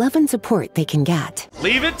all the love and support they can get.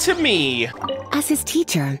 Leave it to me. As his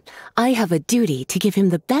teacher, I have a duty to give him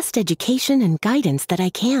the best education and guidance that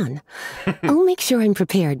I can. I'll make sure I'm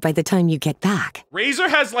prepared by the time you get back. Razor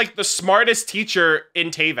has like the smartest teacher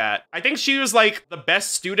in Teyvat. I think she was like the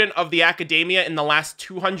best student of the academia in the last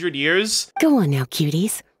 200 years. Go on now,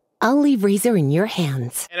 cuties. I'll leave Razor in your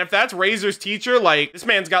hands. And if that's Razor's teacher, like, this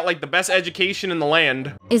man's got, like, the best education in the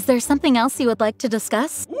land. Is there something else you would like to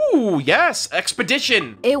discuss? Ooh, yes,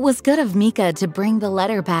 expedition. It was good of Mika to bring the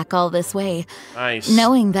letter back all this way. Nice.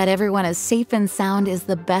 Knowing that everyone is safe and sound is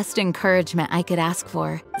the best encouragement I could ask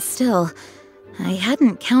for. Still, I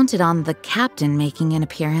hadn't counted on the captain making an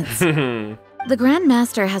appearance. The Grand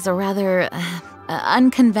Master has a rather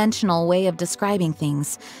unconventional way of describing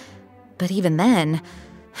things. But even then,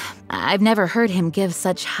 I've never heard him give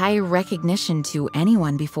such high recognition to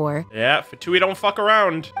anyone before. Yeah, Fatui don't fuck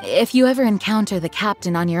around. If you ever encounter the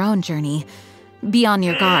captain on your own journey, be on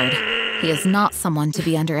your guard. He is not someone to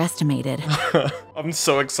be underestimated. I'm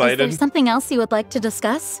so excited. Is there something else you would like to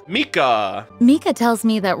discuss? Mika. Mika tells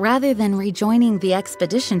me that rather than rejoining the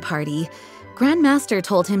expedition party, Grand Master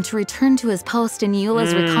told him to return to his post in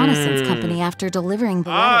Eula's reconnaissance company after delivering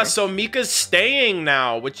the letter. So Mika's staying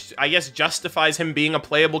now, which I guess justifies him being a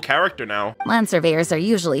playable character now. Land surveyors are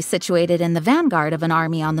usually situated in the vanguard of an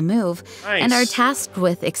army on the move, and are tasked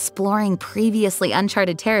with exploring previously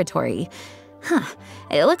uncharted territory.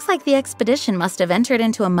 It looks like the expedition must have entered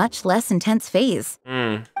into a much less intense phase.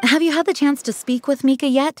 Have you had the chance to speak with Mika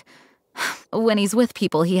yet? When he's with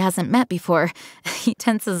people he hasn't met before, he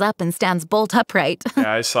tenses up and stands bolt upright.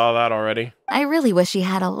 Yeah, I saw that already. I really wish he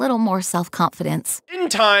had a little more self-confidence. In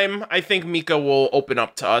time, I think Mika will open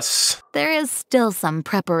up to us. There is still some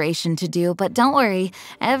preparation to do, but don't worry,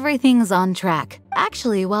 everything's on track.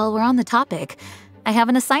 Actually, while we're on the topic, I have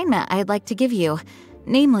an assignment I'd like to give you.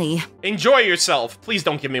 Namely, enjoy yourself. Please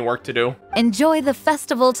don't give me work to do. Enjoy the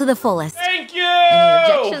festival to the fullest. Thank you!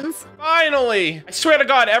 Any objections? Finally! I swear to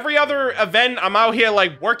God, every other event, I'm out here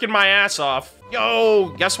like working my ass off.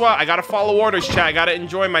 Yo, guess what? I gotta follow orders, chat. I gotta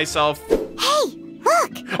enjoy myself. Hey,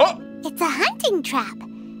 look! Oh! It's a hunting trap.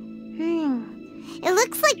 It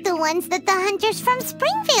looks like the ones that the hunters from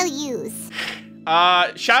Springvale use.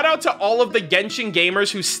 Shout out to all of the Genshin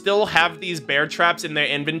gamers who still have these bear traps in their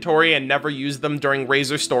inventory and never use them during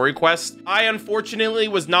Razor story quest. I unfortunately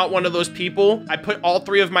was not one of those people. I put all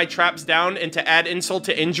 3 of my traps down, and to add insult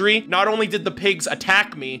to injury, not only did the pigs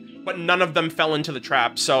attack me, but none of them fell into the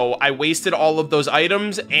trap. So I wasted all of those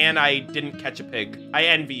items and I didn't catch a pig. I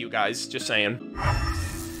envy you guys, just saying.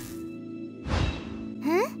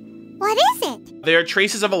 What is it? There are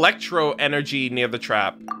traces of electro energy near the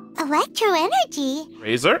trap. Electro energy?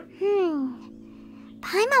 Razor?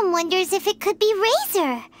 Paimon wonders if it could be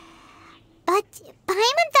Razor. But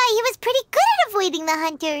Paimon thought he was pretty good at avoiding the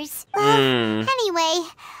hunters. Anyway,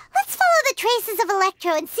 let's follow the traces of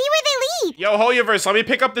Electro and see where they lead. Yo, Hoyoverse, let me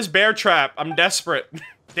pick up this bear trap. I'm desperate.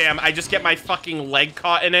 Damn, I just get my fucking leg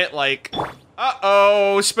caught in it, like...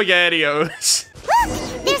 Uh-oh, SpaghettiOs.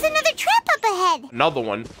 Look, there's another trap up ahead. Another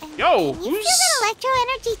one. Yo, You feel that electro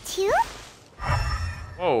energy too?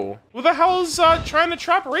 Whoa, who the hell's trying to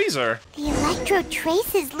trap Razor? The electro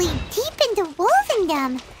traces lead deep into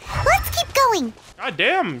Wolvendom. Let's keep going. God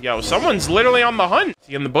damn, yo, someone's literally on the hunt. Is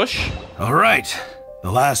he in the bush? All right,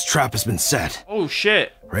 the last trap has been set. Oh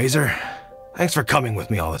shit. Razor, thanks for coming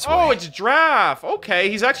with me all this way. Oh, it's Draft.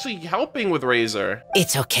 Okay, he's actually helping with Razor.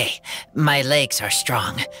 It's okay. My legs are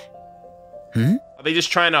strong. Are they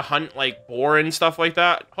just trying to hunt like boar and stuff like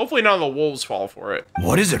that? Hopefully none of the wolves fall for it.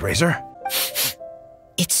 What is it, Razor?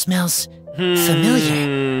 It smells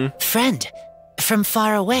familiar. Friend, from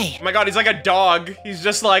far away. Oh my god, he's like a dog. He's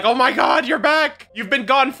just like, oh my god, you're back. You've been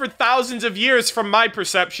gone for thousands of years from my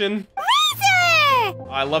perception. Razor! Oh,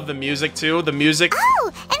 I love the music too. The music.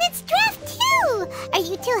 Oh, and it's Draft too. Are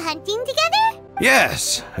you two hunting together?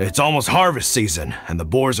 Yes, it's almost harvest season, and the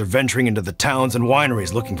boars are venturing into the towns and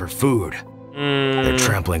wineries looking for food. They're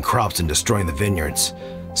trampling crops and destroying the vineyards.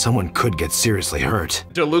 Someone could get seriously hurt.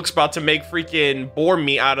 Luke's about to make freaking boar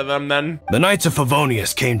meat out of them then. The Knights of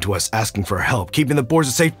Favonius came to us asking for help, keeping the boars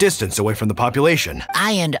a safe distance away from the population.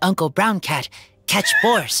 I and Uncle Brown Cat catch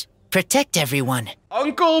boars, protect everyone.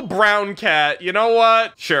 Uncle Brown Cat, you know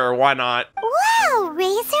what? Sure, why not? Wow,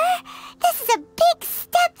 Razor! This is a big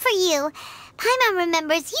step for you. Paimon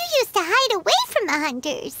remembers you used to hide away from the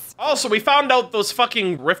hunters. Also, we found out those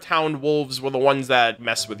fucking Rifthound wolves were the ones that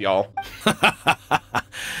mess with y'all.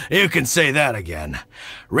 You can say that again.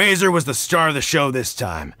 Razor was the star of the show this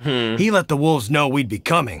time. He let the wolves know we'd be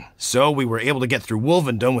coming, so we were able to get through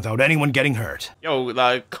Wolvendom without anyone getting hurt.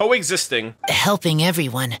 Yo, coexisting. Helping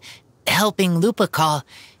everyone, helping Lupical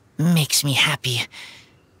makes me happy.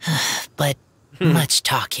 But much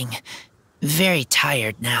talking. Very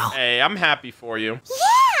tired now. Hey, I'm happy for you.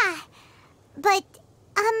 Yeah! But,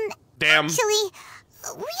 damn. Actually,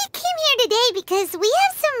 we came here today because we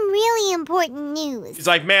have some really important news. He's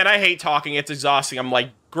like, man, I hate talking. It's exhausting. I'm like,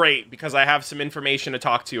 great, because I have some information to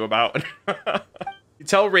talk to you about. You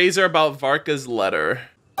tell Razor about Varka's letter.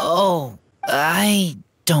 Oh, I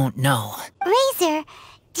don't know. Razor,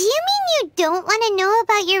 do you mean you don't want to know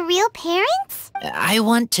about your real parents? I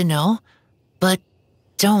want to know, but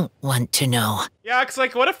don't want to know. Yeah, because,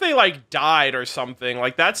 like, what if they, like, died or something?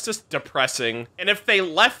 Like, that's just depressing. And if they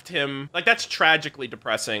left him, like, that's tragically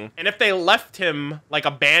depressing. And if they left him, like,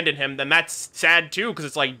 abandoned him, then that's sad, too, because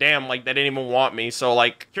it's like, damn, like, they didn't even want me. So,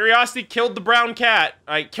 like, curiosity killed the brown cat.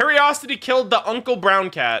 Like, curiosity killed the Uncle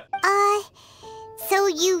Brown Cat. So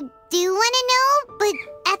you do want to know,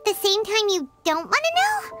 but at the same time you don't want to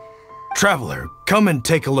know? Traveler, come and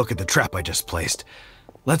take a look at the trap I just placed.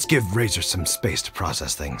 Let's give Razor some space to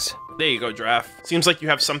process things. There you go, Draft. Seems like you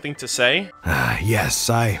have something to say.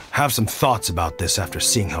 Yes, I have some thoughts about this after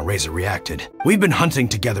seeing how Razor reacted. We've been hunting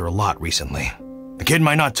together a lot recently. The kid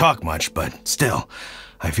might not talk much, but still,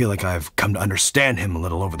 I feel like I've come to understand him a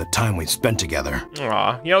little over the time we've spent together.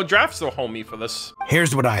 Aw, you know, Draft's the homie for this.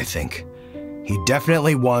 Here's what I think. He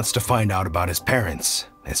definitely wants to find out about his parents.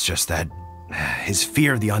 It's just that his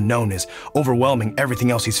fear of the unknown is overwhelming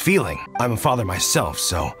everything else he's feeling. I'm a father myself,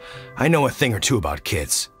 so I know a thing or two about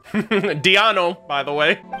kids. Diano, by the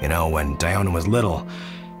way. You know, when Diana was little,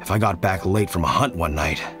 if I got back late from a hunt one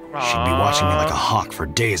night, she'd be watching me like a hawk for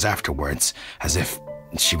days afterwards, as if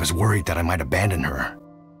she was worried that I might abandon her.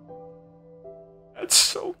 That's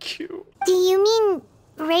so cute. Do you mean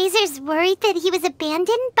Razor's worried that he was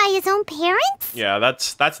abandoned by his own parents? Yeah,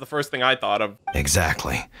 that's the first thing I thought of.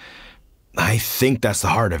 Exactly. I think that's the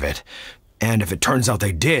heart of it. And if it turns out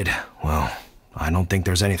they did, well, I don't think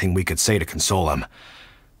there's anything we could say to console him.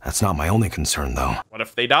 That's not my only concern, though. What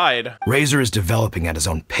if they died? Razor is developing at his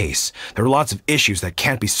own pace. There are lots of issues that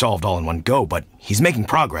can't be solved all in one go, but he's making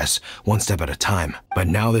progress, one step at a time. But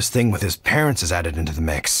now this thing with his parents is added into the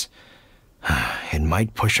mix. It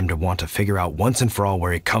might push him to want to figure out once and for all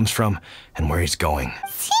where he comes from and where he's going.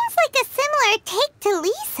 Seems like a similar take to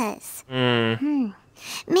Lisa's.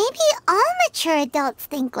 Maybe all mature adults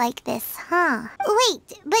think like this, huh?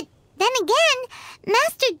 Wait, but then again,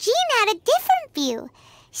 Master Jean had a different view.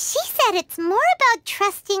 She said it's more about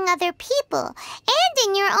trusting other people and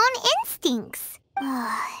in your own instincts.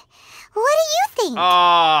 What do you think?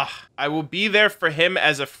 I will be there for him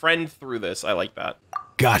as a friend through this. I like that.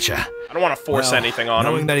 Gotcha. I don't want to force anything on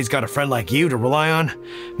him. Knowing that he's got a friend like you to rely on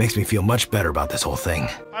makes me feel much better about this whole thing.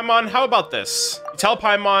 Paimon, how about this? You tell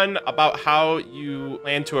Paimon about how you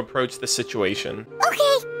plan to approach the situation.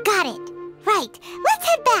 Okay, got it. Right, let's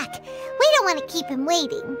head back. We don't want to keep him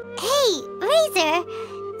waiting. Hey, Razor,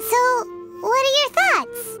 so what are your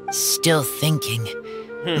thoughts? Still thinking.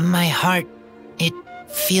 My heart, it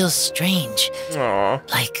feels strange.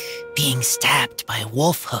 Aww. Like being stabbed by a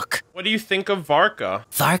wolf hook. What do you think of Varka?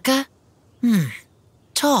 Varka?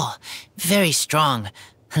 Tall, very strong,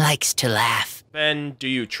 likes to laugh. Then do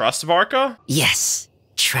you trust Varka? Yes,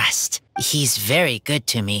 trust. He's very good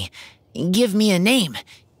to me. Give me a name.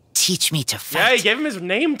 Teach me to fight. Yeah, he gave him his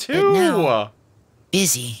name too. But now,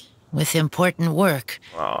 busy with important work.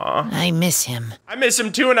 Aww. I miss him. I miss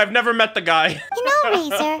him too, and I've never met the guy. You know,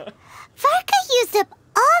 Razor, Varka used up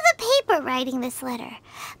all the paper writing this letter,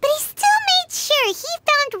 but he still made sure he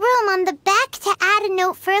found room on the back to add a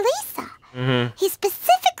note for Lisa. He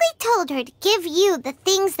specifically told her to give you the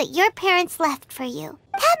things that your parents left for you.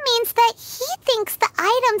 That means that he thinks the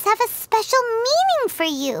items have a special meaning for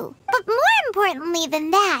you. But more importantly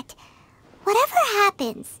than that, whatever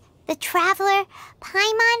happens, the Traveler,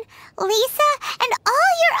 Paimon, Lisa, and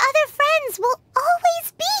all your other friends will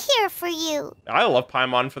always be here for you. I love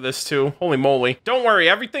Paimon for this too. Holy moly. Don't worry,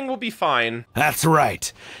 everything will be fine. That's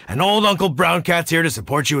right. And old Uncle Brown Cat's here to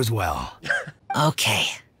support you as well. Okay.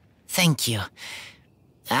 Thank you.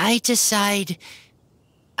 I decide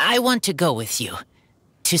I want to go with you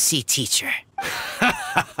to see teacher.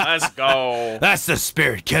 Let's go. That's the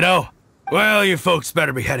spirit, kiddo. Well, you folks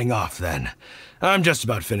better be heading off then. I'm just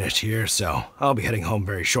about finished here, so I'll be heading home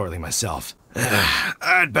very shortly myself.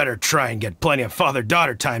 I'd better try and get plenty of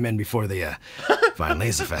father-daughter time in before the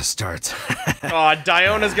Weinlesefest starts. Aw,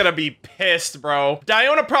 Diona's gonna be pissed, bro.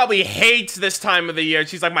 Diona probably hates this time of the year.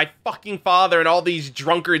 She's like, my fucking father and all these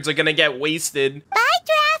drunkards are gonna get wasted. Bye,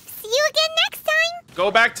 Draft. See you again next time.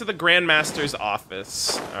 Go back to the Grandmaster's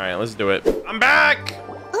office. All right, let's do it. I'm back.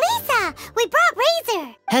 Lisa, we brought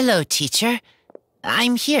Razor. Hello, teacher.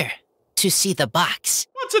 I'm here to see the box.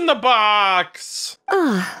 What's in the box?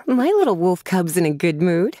 Ah, my little wolf cub's in a good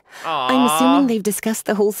mood. Aww. I'm assuming they've discussed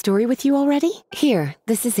the whole story with you already? Here,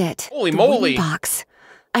 this is it. Holy the moly. wooden box.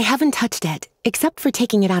 I haven't touched it, except for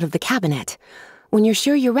taking it out of the cabinet. When you're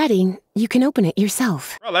sure you're ready, you can open it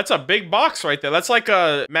yourself. Bro, that's a big box right there. That's like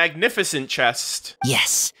a magnificent chest.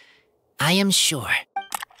 Yes, I am sure.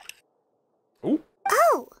 Ooh.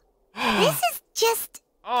 Oh, this is just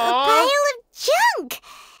a Aww. pile of junk.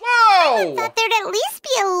 Whoa! I thought there'd at least be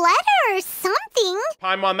a letter or something.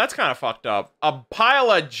 Paimon, that's kind of fucked up. A pile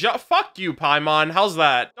of fuck you, Paimon. How's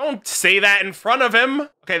that? Don't say that in front of him.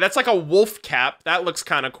 Okay, that's like a wolf cap. That looks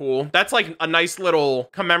kind of cool. That's like a nice little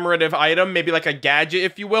commemorative item, maybe like a gadget,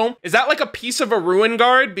 if you will. Is that like a piece of a ruin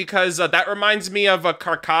guard? Because that reminds me of a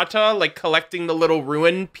Karkata, like collecting the little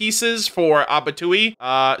ruin pieces for Abatui.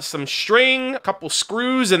 Some string, a couple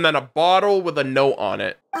screws, and then a bottle with a note on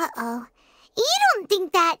it. Uh-oh. You don't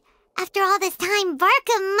think that, after all this time,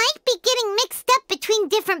 Varka might be getting mixed up between between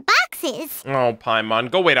different boxes. Oh,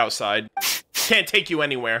 Paimon, go wait outside. Can't take you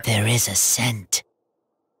anywhere. There is a scent.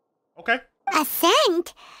 Okay. A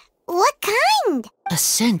scent? What kind? A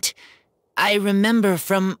scent I remember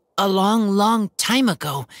from a long, long time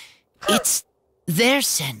ago. It's their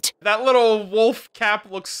scent. That little wolf cap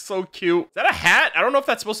looks so cute. Is that a hat? I don't know if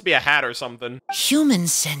that's supposed to be a hat or something. Human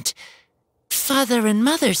scent. Father and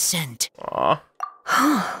mother scent. Aw.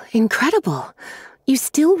 Incredible. You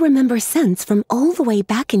still remember scents from all the way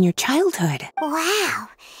back in your childhood. Wow.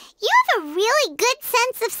 You have a really good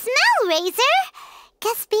sense of smell, Razor.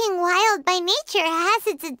 Guess being wild by nature has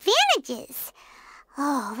its advantages.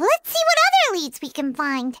 Oh, let's see what other leads we can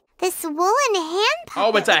find. This woolen hand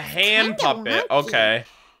puppet. Oh, it's a hand puppet. Okay.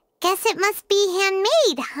 Guess it must be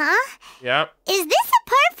handmade, huh? Yep. Is this a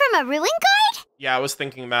part from a ruin guard? Yeah, I was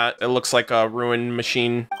thinking that. It looks like a ruined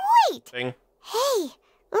machine thing. Hey,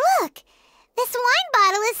 look. This wine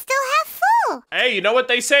bottle is still half full. Hey, you know what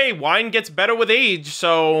they say? Wine gets better with age,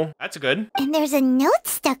 so that's good. And there's a note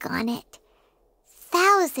stuck on it.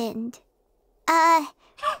 1,000.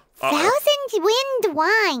 1,000 wind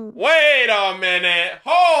wine. Wait a minute.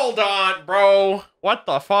 Hold on, bro. What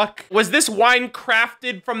the fuck? Was this wine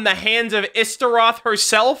crafted from the hands of Istaroth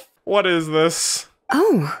herself? What is this?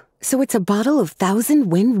 Oh, so it's a bottle of 1,000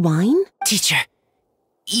 wind wine? Teacher,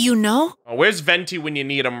 you know? Oh, where's Venti when you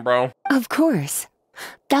need him, bro? Of course.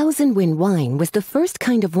 1,000 wind wine was the first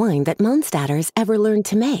kind of wine that Mondstadters ever learned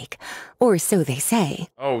to make, or so they say.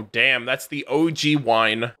 Oh, damn, that's the OG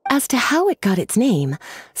wine. As to how it got its name,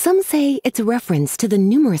 some say it's a reference to the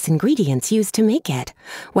numerous ingredients used to make it,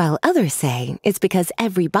 while others say it's because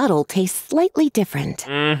every bottle tastes slightly different.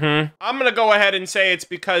 I'm gonna go ahead and say it's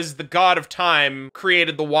because the god of time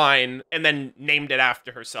created the wine and then named it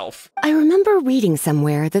after herself. I remember reading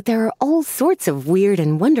somewhere that there are all sorts of weird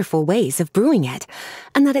and wonderful ways of brewing it,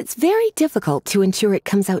 and that it's very difficult to ensure it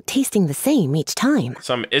comes out tasting the same each time.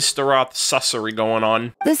 Some Istaroth sussery going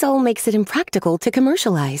on. This all makes it impractical to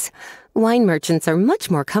commercialize. Wine merchants are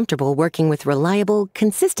much more comfortable working with reliable,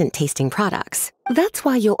 consistent tasting products. That's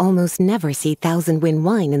why you'll almost never see 1,000 wind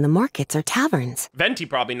wine in the markets or taverns. Venti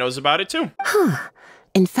probably knows about it too. Huh.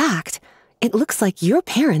 In fact, it looks like your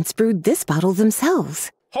parents brewed this bottle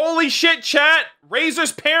themselves. Holy shit, chat!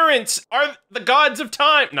 Razor's parents are the gods of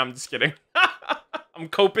time. No, I'm just kidding. I'm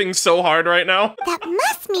coping so hard right now. That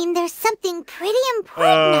must mean there's something pretty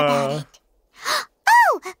important about it.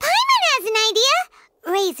 Oh, Paimon has an idea!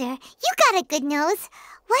 Razor, you got a good nose.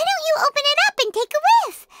 Why don't you open it up and take a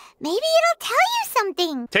whiff? Maybe it'll tell you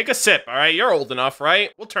something. Take a sip, alright? You're old enough,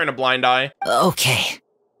 right? We'll turn a blind eye. Okay.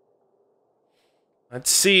 Let's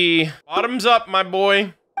see. Bottoms up, my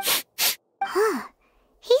boy. Huh.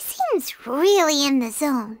 He seems really in the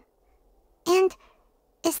zone. And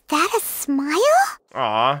is that a smile?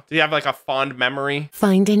 Aw, do you have like a fond memory?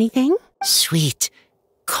 Find anything? Sweet,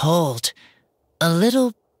 cold, a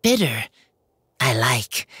little bitter. I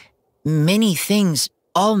like many things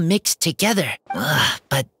all mixed together.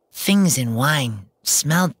 But things in wine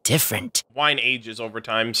smell different. Wine ages over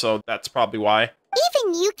time, so that's probably why.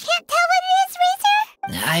 Even you can't tell what it is,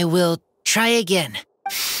 Razor? I will try again.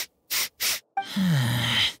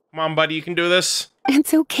 Come on, buddy, you can do this.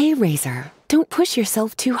 It's okay, Razor. Don't push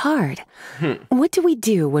yourself too hard. What do we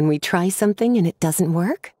do when we try something and it doesn't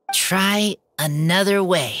work? Try another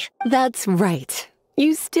way. That's right.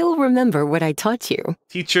 You still remember what I taught you.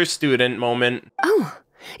 Teacher-student moment. Oh,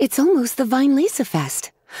 it's almost the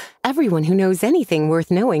Weinlesefest. Everyone who knows anything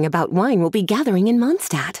worth knowing about wine will be gathering in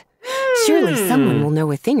Mondstadt. Surely someone will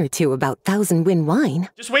know a thing or two about 1,000 wind wine.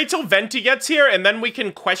 Just wait till Venti gets here, and then we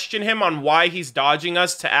can question him on why he's dodging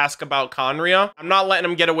us to ask about Conria. I'm not letting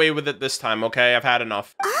him get away with it this time, okay? I've had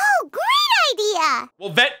enough. Oh, great idea!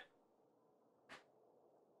 Well,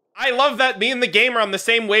 I love that me and the game are on the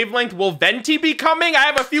same wavelength. Will Venti be coming? I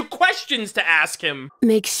have a few questions to ask him.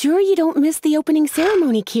 Make sure you don't miss the opening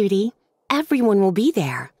ceremony, cutie. Everyone will be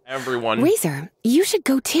there. Everyone. Razor, you should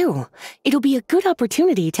go too. It'll be a good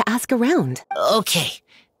opportunity to ask around. Okay.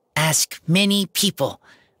 Ask many people.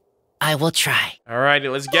 I will try.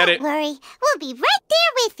 Alrighty, let's get it. Don't worry. We'll be right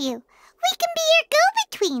there with you. We can be your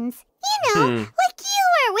go-betweens. You know, like you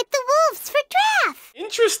were with the wolves for Draft.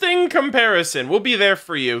 Interesting comparison. We'll be there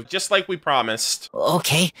for you, just like we promised.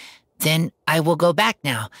 Okay. Then I will go back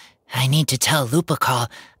now. I need to tell Lupical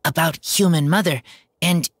about Human Mother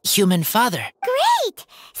and Human Father. Great!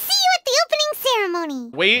 See you at the opening ceremony.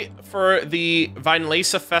 Wait for the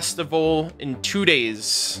Weinlesefest festival in 2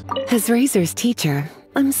 days. As Razor's teacher,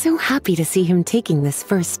 I'm so happy to see him taking this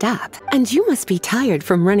first step. And you must be tired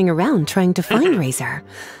from running around trying to find Razor.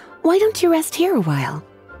 Why don't you rest here a while?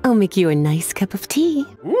 I'll make you a nice cup of tea.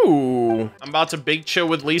 Ooh. I'm about to big chill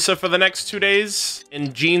with Lisa for the next 2 days.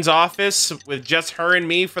 In Jean's office with just her and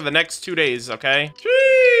me for the next 2 days, okay?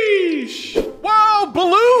 Sheesh. Whoa,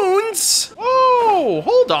 balloons! Whoa,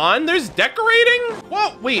 hold on. There's decorating?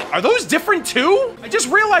 Whoa, wait, are those different too? I just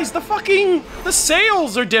realized the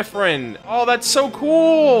sails are different. Oh, that's so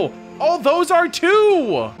cool. Oh, those are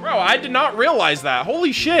too. Bro, I did not realize that.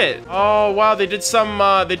 Holy shit. Oh, wow, they did some,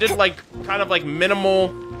 they did like, kind of like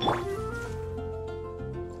minimal.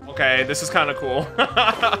 Okay, this is kind of cool. All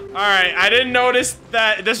right, I didn't notice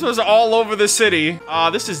that this was all over the city.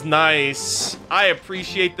 This is nice. I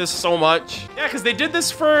appreciate this so much. Yeah, because they did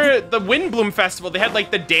this for the Windbloom Festival. They had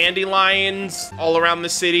like the dandelions all around the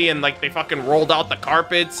city and like they fucking rolled out the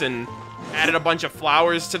carpets and added a bunch of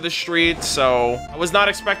flowers to the streets. So I was not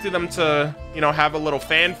expecting them to, you know, have a little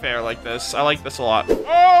fanfare like this. I like this a lot.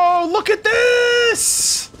 Oh, look at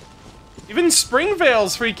this! Even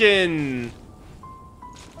Springvale's freaking...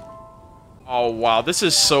 Oh, wow. This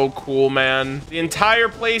is so cool, man. The entire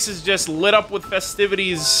place is just lit up with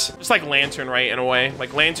festivities. Just like Lantern Rite in a way.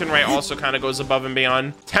 Like Lantern Rite also kind of goes above and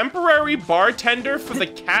beyond. Temporary bartender for the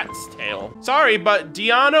Cat's Tail. Sorry, but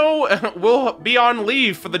Diano will be on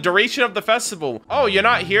leave for the duration of the festival. Oh, you're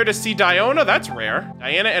not here to see Diona? That's rare.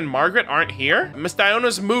 Diana and Margaret aren't here? Miss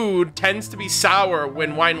Diona's mood tends to be sour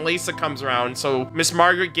when Weinlesefest comes around, so Miss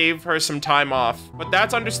Margaret gave her some time off. But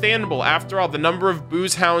that's understandable. After all, the number of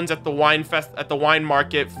booze hounds at the wine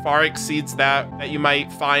market far exceeds that you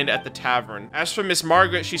might find at the tavern. As for Miss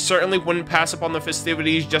Margaret, she certainly wouldn't pass up on the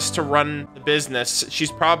festivities just to run the business.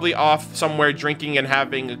 She's probably off somewhere drinking and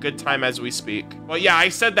having a good time as we speak. But yeah, I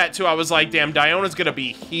said that too. I was like, damn, Diona's gonna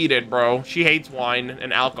be heated, bro. She hates wine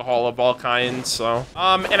and alcohol of all kinds, so.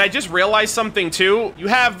 And I just realized something too. You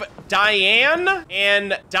have Diane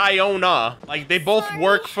and Diona. Like, they both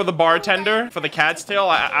work for the bartender for the Cat's Tail.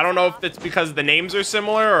 I don't know if it's because the names are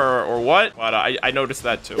similar or what, but I noticed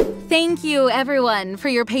that too. Thank you, everyone, for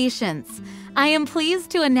your patience. I am pleased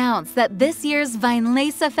to announce that this year's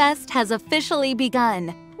Weinlesefest has officially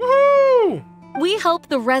begun. Woohoo! We hope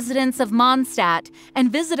the residents of Mondstadt and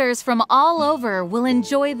visitors from all over will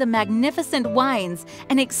enjoy the magnificent wines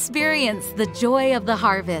and experience the joy of the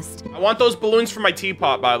harvest. I want those balloons for my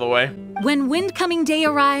teapot, by the way. When Windcoming Day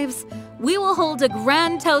arrives, we will hold a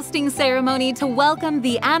grand toasting ceremony to welcome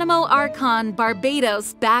the Animo Archon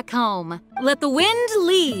Barbados back home. Let the wind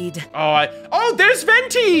lead. Oh, there's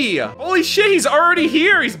Venti! Holy shit, he's already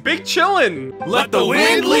here. He's big chillin'. Let the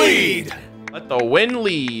wind lead. Let the wind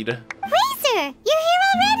lead. Razor, you're here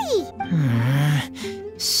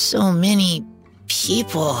already. So many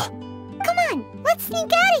people. Come on, let's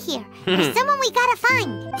sneak out of here. There's someone we gotta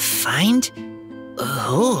find. Find?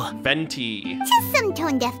 Who? Venti. Just some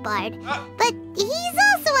tone-deaf bard. But he's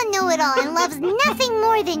also a know-it-all and loves nothing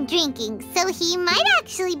more than drinking, so he might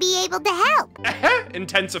actually be able to help.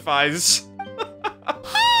 Intensifies.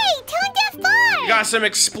 Hey, tone-deaf bard! You got some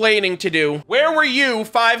explaining to do. Where were you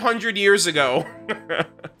 500 years ago?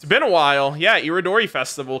 It's been a while. Yeah, Iridori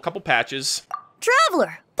Festival, a couple patches.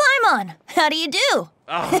 Traveler, Paimon, how do you do?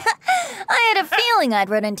 Oh. I had a feeling I'd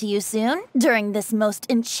run into you soon, during this most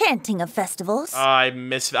enchanting of festivals. I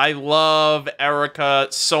love Erica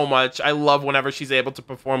so much. I love whenever she's able to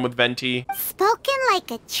perform with Venti. Spoken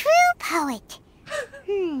like a true poet.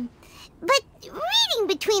 But reading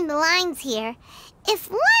between the lines here, if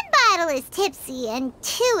one bottle is tipsy and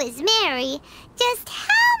two is merry, just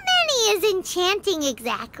how many is enchanting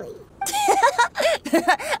exactly?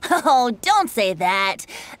 Oh, don't say that.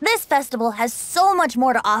 This festival has so much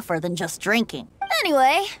more to offer than just drinking.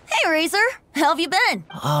 Anyway, hey Razor, how have you been?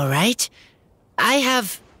 All right. I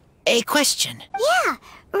have a question. Yeah,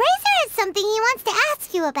 Razor has something he wants to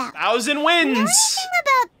ask you about. Thousand Winds! Know anything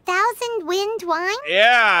about Thousand Wind wine?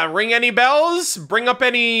 Yeah, ring any bells? Bring up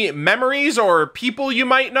any memories or people you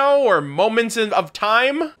might know or moments of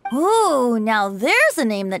time? Ooh, now there's a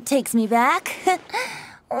name that takes me back.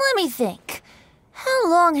 Let me think. How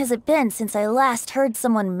long has it been since I last heard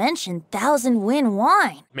someone mention Thousand Wind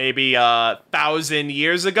wine? Maybe 1,000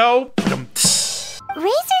 years ago?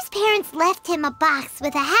 Razor's parents left him a box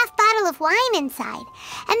with a half bottle of wine inside,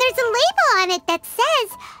 and there's a label on it that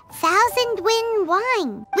says Thousand Wind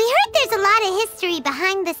wine. We heard there's a lot of history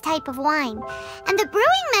behind this type of wine, and the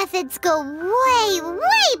brewing methods go way,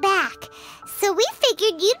 way back. So we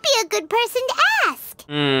figured you'd be a good person to ask.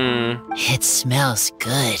 It smells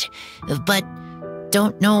good, but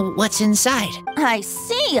don't know what's inside. I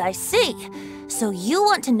see. So you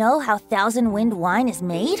want to know how Thousand Wind wine is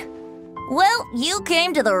made? Well, you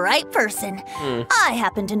came to the right person. I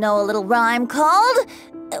happen to know a little rhyme called...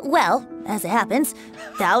 Well, as it happens,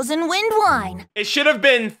 Thousand Wind Wine. It should have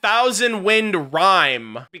been Thousand Wind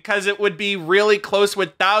Rhyme, because it would be really close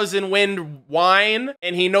with Thousand Wind Wine,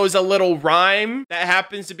 and he knows a little rhyme that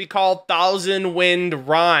happens to be called Thousand Wind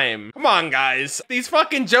Rhyme. Come on, guys. These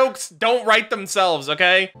fucking jokes don't write themselves,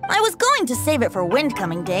 okay? I was going to save it for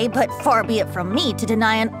Windcoming Day, but far be it from me to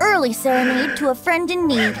deny an early serenade to a friend in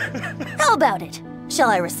need. How about it? Shall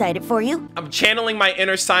I recite it for you? I'm channeling my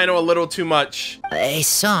inner Sino a little too much. A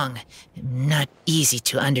song. Not easy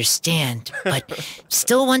to understand, but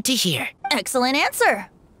still one to hear. Excellent answer.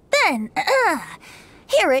 Then,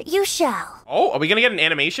 hear it you shall. Oh, are we gonna get an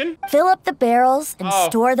animation? Fill up the barrels and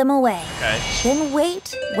store them away. Okay. Then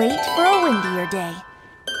wait for a windier day.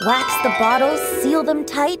 Wax the bottles, seal them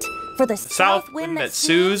tight, for the south wind that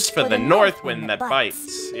soothes, for the north wind that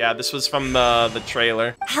bites. Yeah, this was from the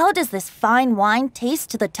trailer. How does this fine wine taste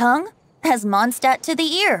to the tongue? As Mondstadt to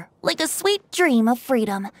the ear, like a sweet dream of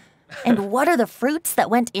freedom. And what are the fruits that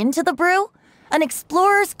went into the brew? An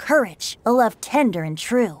explorer's courage, a love tender and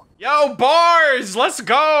true. Yo, bars, let's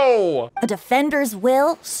go! A defender's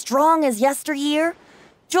will, strong as yesteryear,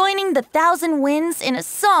 joining the thousand winds in a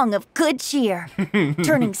song of good cheer.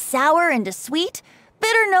 Turning sour into sweet,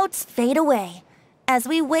 bitter notes fade away as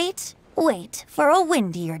we wait for a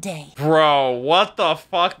windier day. Bro, what the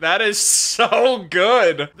fuck? That is so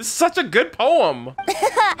good. This is such a good poem.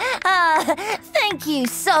 Thank you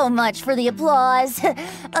so much for the applause.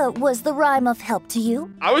 Was the rhyme of help to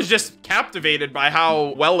you? I was just captivated by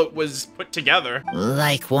how well it was put together.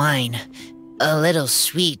 Like wine. A little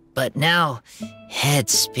sweet, but now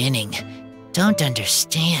head spinning. Don't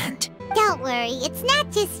understand. Don't worry, it's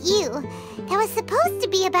not just you. That was supposed to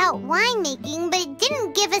be about winemaking, but it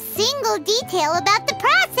didn't give a single detail about the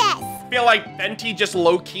process. I feel like Venti just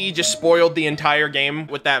low-key just spoiled the entire game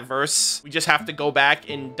with that verse. We just have to go back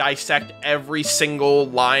and dissect every single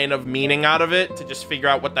line of meaning out of it to just figure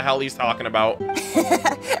out what the hell he's talking about.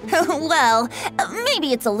 Well,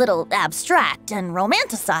 maybe it's a little abstract and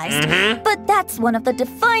romanticized, but that's one of the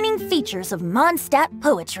defining features of Mondstadt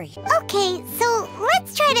poetry. Okay, so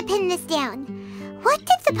let's try to pin this down. What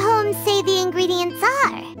did the poem say the ingredients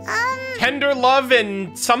are? Tender love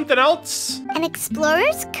and something else? An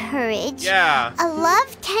explorer's courage. Yeah. A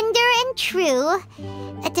love tender and true.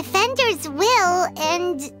 A defender's will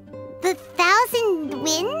and the thousand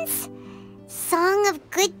winds? Song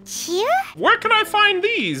of good cheer? Where can I find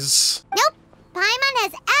these? Nope. Paimon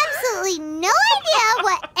has absolutely no idea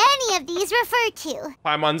what any of these refer to.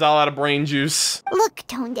 Paimon's all out of brain juice. Look,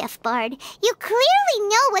 Tone Deaf Bard, you clearly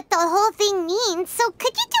know what the whole thing means, so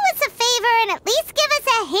could you do us a favor and at least give us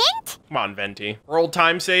a hint? Come on, Venti. For old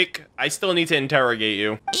time's sake, I still need to interrogate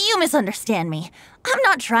you. You misunderstand me. I'm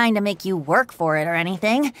not trying to make you work for it or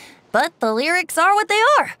anything, but the lyrics are what they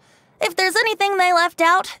are. If there's anything they left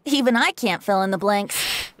out, even I can't fill in the blanks.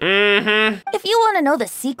 If you want to know the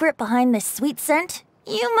secret behind this sweet scent,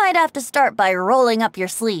 you might have to start by rolling up your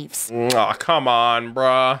sleeves. Aw, come on,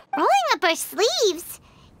 bruh. Rolling up our sleeves?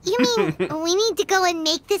 You mean we need to go and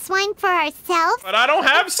make this wine for ourselves? But I don't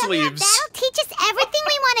have sleeves. That'll teach us everything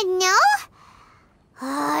we want to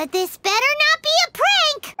know? This better not be a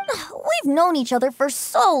prank! We've known each other for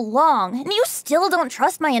so long, and you still don't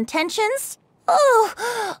trust my intentions?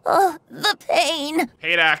 Oh, the pain.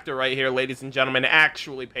 Paid actor right here, ladies and gentlemen.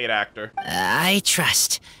 Actually paid actor. I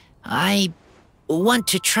trust. I want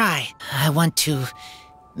to try. I want to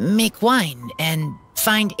make wine and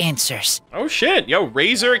find answers. Oh shit, yo,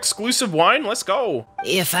 Razor exclusive wine, let's go.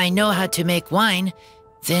 If I know how to make wine,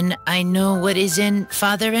 then I know what is in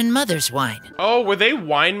Father and Mother's wine. Oh, were they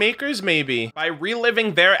winemakers, maybe? By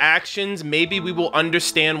reliving their actions, maybe we will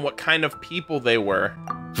understand what kind of people they were.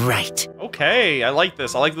 Right. Okay, I like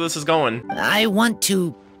this. I like where this is going. I want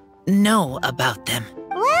to know about them.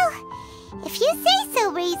 Well, if you say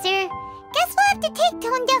so, Razor, guess we'll have to take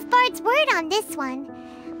Tone Deaf Bard's word on this one.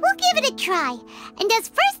 We'll give it a try, and as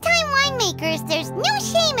first-time winemakers, there's no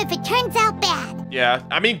shame if it turns out bad. Yeah,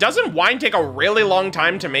 I mean, doesn't wine take a really long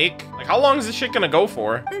time to make? Like, how long is this shit gonna go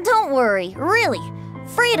for? Don't worry, really.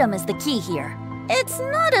 Freedom is the key here. It's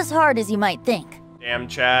not as hard as you might think. Damn,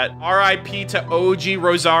 chat. R.I.P. to OG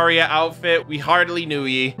Rosaria outfit. We hardly knew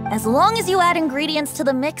ye. As long as you add ingredients to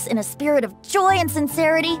the mix in a spirit of joy and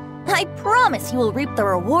sincerity, I promise you will reap the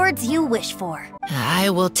rewards you wish for.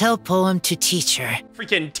 I will tell Poem to teach her.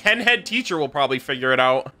 Freaking 10-head teacher will probably figure it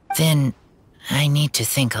out. Then I need to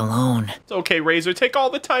think alone. It's okay, Razor. Take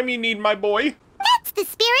all the time you need, my boy. That's the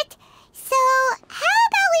spirit. So, how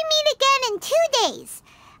about we meet again in 2 days?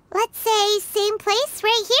 Let's say same place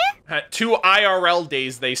right here? 2 IRL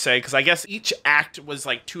days, they say, because I guess each act was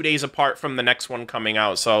like 2 days apart from the next one coming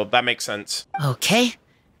out, so that makes sense. Okay.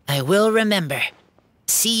 I will remember.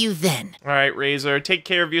 See you then. All right, Razor, take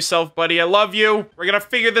care of yourself, buddy. I love you. We're gonna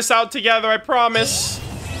figure this out together, I promise.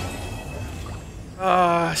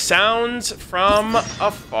 Sounds from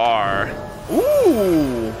afar.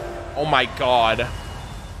 Ooh. Oh my god.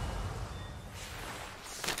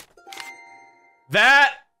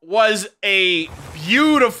 That was a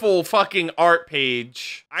beautiful fucking art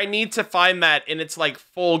page. I need to find that in its like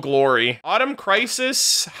full glory. Autumn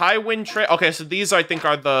Crisis, High Wind Trail. Okay, so these I think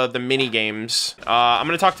are the mini games. I'm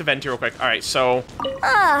gonna talk to Venti real quick. All right, so.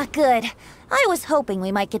 Ah, good. I was hoping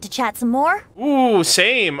we might get to chat some more. Ooh,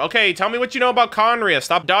 same. Okay, tell me what you know about Conria.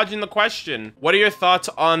 Stop dodging the question. What are your thoughts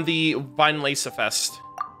on the Weinlesefest?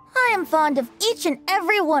 I am fond of each and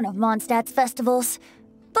every one of Mondstadt's festivals.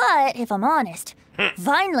 But if I'm honest,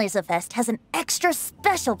 Weinlesefest has an extra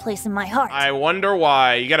special place in my heart. I wonder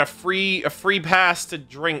why. You got a free pass to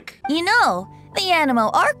drink. You know, the Animo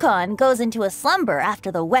Archon goes into a slumber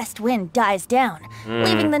after the west wind dies down,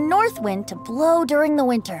 leaving the north wind to blow during the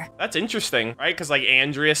winter. That's interesting, right? Because like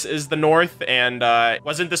Andreas is the north, and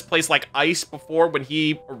wasn't this place like ice before when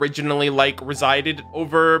he originally like resided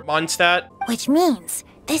over Mondstadt? Which means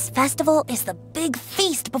this festival is the big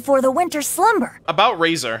feast before the winter slumber. About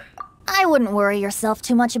Razor. I wouldn't worry yourself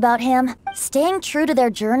too much about him. Staying true to their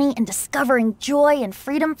journey and discovering joy and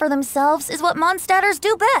freedom for themselves is what Mondstadters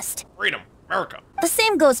do best. Freedom, America. The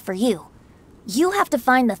same goes for you. You have to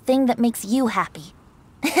find the thing that makes you happy.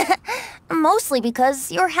 Mostly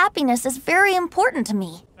because your happiness is very important to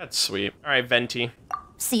me. That's sweet. All right, Venti.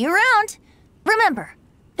 See you around. Remember,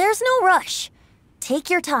 there's no rush.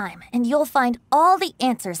 Take your time, and you'll find all the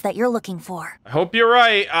answers that you're looking for. I hope you're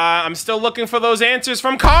right. I'm still looking for those answers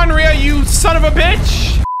from Conria, you son of a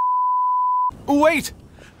bitch! Wait!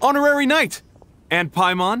 Honorary Knight! And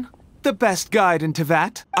Paimon, the best guide in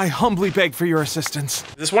Teyvat, I humbly beg for your assistance.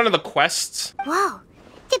 Is this one of the quests? Whoa.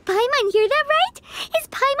 Did Paimon hear that right? Is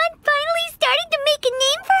Paimon finally starting to make a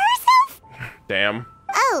name for herself? Damn.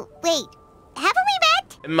 Oh, wait. Haven't we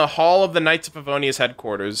met? In the Hall of the Knights of Favonia's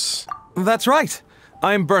headquarters. That's right.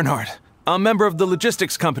 I'm Bernhard, a member of the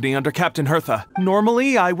logistics company under Captain Hertha.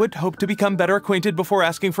 Normally, I would hope to become better acquainted before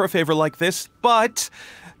asking for a favor like this, but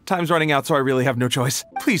time's running out, so I really have no choice.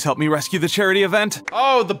 Please help me rescue the charity event.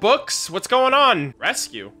 Oh, the books? What's going on?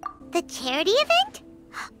 Rescue? The charity event?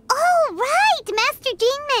 Oh, right! Master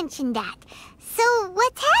Dean mentioned that. So,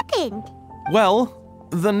 what's happened? Well,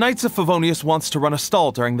 the Knights of Favonius wants to run a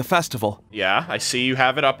stall during the festival. Yeah, I see you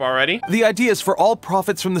have it up already. The idea is for all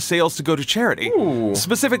profits from the sales to go to charity. Ooh.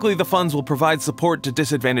 Specifically, the funds will provide support to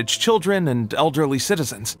disadvantaged children and elderly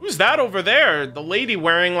citizens. Who's that over there? The lady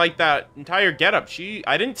wearing like that entire getup.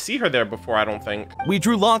 I didn't see her there before, I don't think. We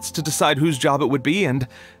drew lots to decide whose job it would be, and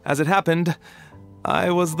as it happened,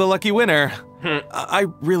 I was the lucky winner. I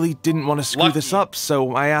really didn't want to screw this up,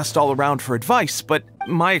 so I asked all around for advice, but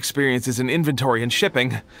my experience is in inventory and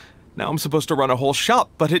shipping. Now I'm supposed to run a whole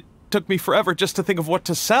shop, but it took me forever just to think of what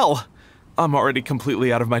to sell. I'm already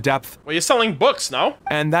completely out of my depth. Well, you're selling books, no?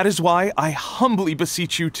 And that is why I humbly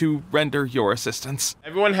beseech you to render your assistance.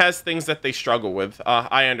 Everyone has things that they struggle with.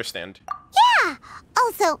 I understand. Yeah!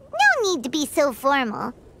 Also, no need to be so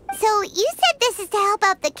formal. So, you said this is to help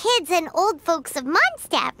out the kids and old folks of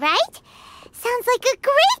Mondstadt, right? Sounds like a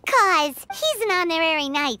great cause. He's an honorary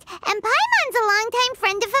knight, and Paimon's a longtime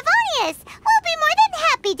friend of Favonius. We'll be more than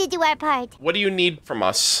happy to do our part. What do you need from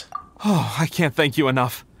us? Oh, I can't thank you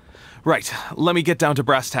enough. Right, let me get down to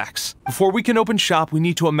brass tacks. Before we can open shop, we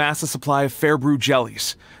need to amass a supply of fair brew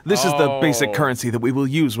jellies. This is the basic currency that we will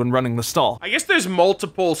use when running the stall. I guess there's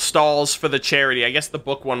multiple stalls for the charity. I guess the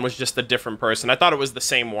book one was just a different person. I thought it was the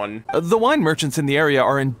same one. The wine merchants in the area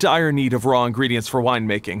are in dire need of raw ingredients for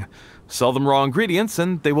winemaking. Sell them raw ingredients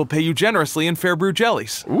and they will pay you generously in fair brew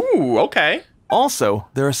jellies. Ooh, okay. Also,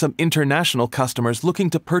 there are some international customers looking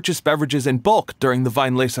to purchase beverages in bulk during the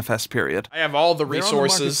Weinlesefest period. I have all the resources. They're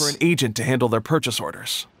on the market for an agent to handle their purchase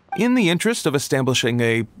orders. In the interest of establishing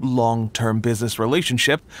a long-term business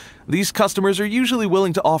relationship, these customers are usually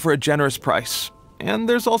willing to offer a generous price. And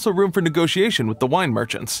there's also room for negotiation with the wine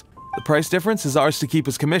merchants. The price difference is ours to keep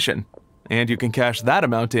as commission. And you can cash that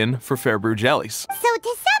amount in for fair brew jellies. So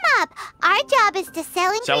to sum up, our job is to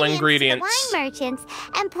sell ingredients to the wine merchants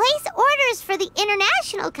and place orders for the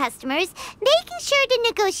international customers, making sure to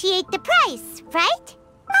negotiate the price, right?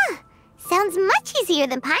 Huh. Sounds much easier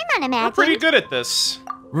than Paimon imagined. We're pretty good at this.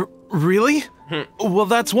 Really? Well,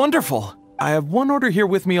 that's wonderful. I have one order here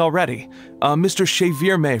with me already. Mr.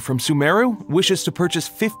 Xavier May from Sumeru wishes to purchase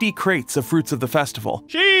 50 crates of fruits of the festival.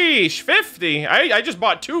 Sheesh, 50? I just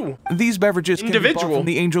bought 2. These beverages can be bought from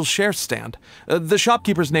the Angel's Share stand. The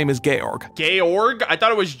shopkeeper's name is Georg. Georg? I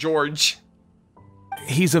thought it was George.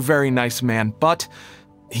 He's a very nice man, but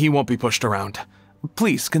he won't be pushed around.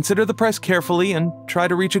 Please, consider the price carefully and try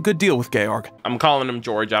to reach a good deal with Georg. I'm calling him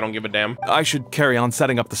George, I don't give a damn. I should carry on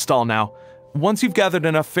setting up the stall now. Once you've gathered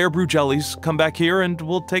enough fair brew jellies, come back here and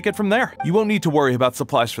we'll take it from there. You won't need to worry about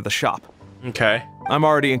supplies for the shop. Okay. I'm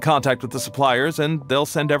already in contact with the suppliers, and they'll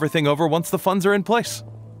send everything over once the funds are in place.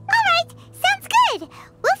 Alright, sounds good.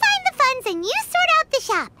 We'll find the funds and you sort out the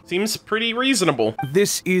shop. Seems pretty reasonable.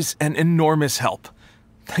 This is an enormous help.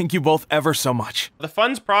 Thank you both ever so much. The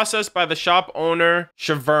funds processed by the shop owner,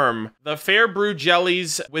 Shaverm. The fair brew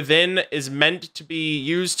jellies within is meant to be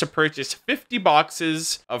used to purchase 50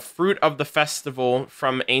 boxes of fruit of the festival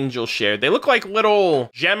from Angel Share. They look like little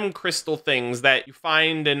gem crystal things that you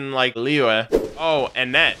find in like Liyue. Oh,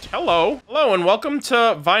 Annette. Hello. Hello and welcome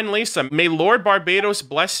to Weinlesefest. May Lord Barbados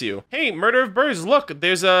bless you. Hey, Murder of Birds, look,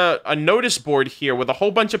 there's a notice board here with a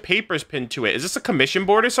whole bunch of papers pinned to it. Is this a commission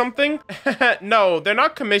board or something? No, they're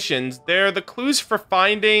not commissions. They're the clues for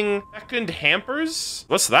finding second hampers.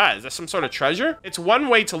 What's that? Is that some sort of treasure? It's one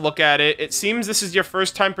way to look at it. It seems this is your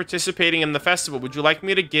first time participating in the festival. Would you like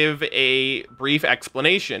me to give a brief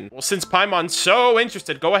explanation? Well, since Paimon's so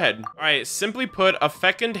interested, go ahead. All right, simply put, a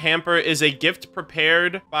fecund hamper is a gift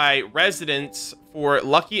prepared by residents for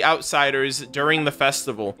lucky outsiders during the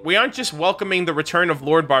festival. We aren't just welcoming the return of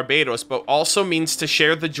Lord Barbados, but also means to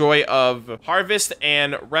share the joy of harvest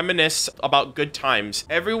and reminisce about good times.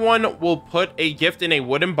 Everyone will put a gift in a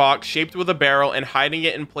wooden box shaped with a barrel and hiding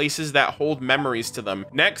it in places that hold memories to them.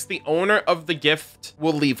 Next, the owner of the gift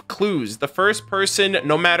will leave clues. The first person,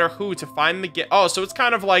 no matter who, to find the gift. Oh, so it's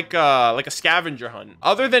kind of like a scavenger hunt.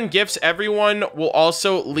 Other than gifts, everyone will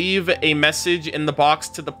also leave a message in the box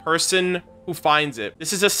to the person who finds it.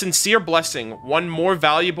 This is a sincere blessing, one more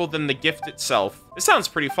valuable than the gift itself. This sounds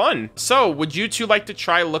pretty fun. So, would you two like to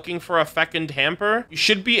try looking for a fecund hamper? You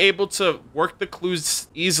should be able to work the clues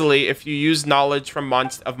easily if you use knowledge from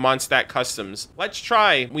Mondstadt Customs. Let's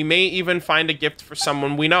try. We may even find a gift for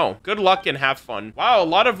someone we know. Good luck and have fun. Wow, a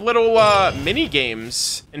lot of little mini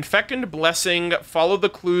games. In Fecund Blessing, follow the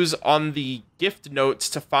clues on the gift notes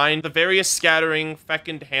to find the various scattering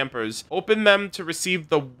fecund hampers. Open them to receive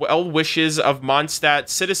the well wishes of Mondstadt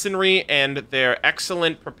citizenry and their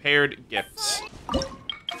excellent prepared gifts.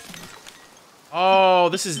 Oh,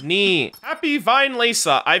 this is neat. Happy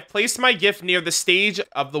Weinlesefest. I've placed my gift near the stage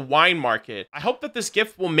of the wine market. I hope that this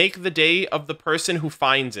gift will make the day of the person who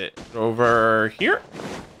finds it. Over here?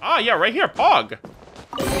 Ah, yeah, right here. Pog.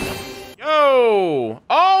 Yo!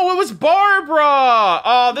 Oh, it was Barbara!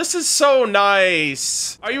 Oh, this is so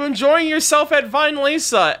nice. Are you enjoying yourself at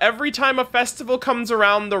Weinlesefest? Every time a festival comes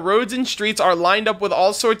around, the roads and streets are lined up with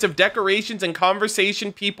all sorts of decorations and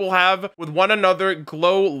conversation people have with one another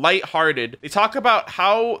glow lighthearted. They talk about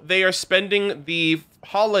how they are spending the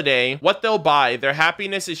holiday, what they'll buy. Their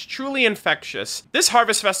happiness is truly infectious. This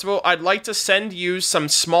harvest festival, I'd like to send you some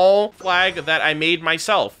small flag that I made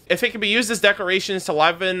myself. If it can be used as decorations to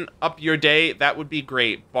liven up your day, that would be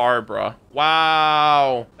great. Barbara.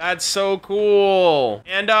 Wow, that's so cool.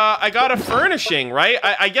 And I got a furnishing, right?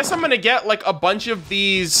 I guess I'm gonna get like a bunch of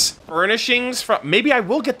these furnishings from, maybe I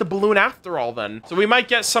will get the balloon after all then. So we might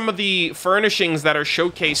get some of the furnishings that are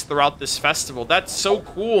showcased throughout this festival. That's so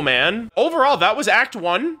cool, man. Overall, that was Act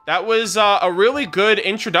 1. That was a really good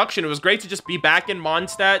introduction. It was great to just be back in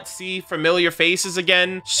Mondstadt, see familiar faces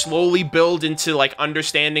again, slowly build into like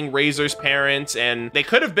understanding Razor's parents, and they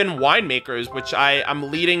could have been winemakers, which I'm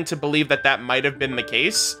leading to believe that that might have been the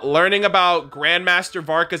case. Learning about Grandmaster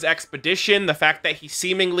Varka's expedition, the fact that he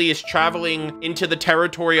seemingly is traveling into the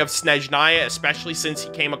territory of Snezhnaya, especially since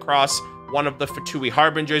he came across one of the Fatui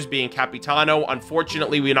Harbingers, being Capitano.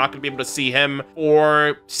 Unfortunately, we're not going to be able to see him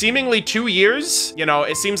for seemingly 2 years. You know,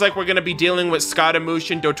 it seems like we're going to be dealing with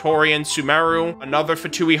Skadamushin, Dotorian, Sumeru, another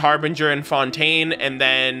Fatui Harbinger in Fontaine, and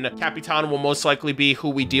then Capitano will most likely be who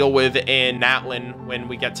we deal with in Natlin when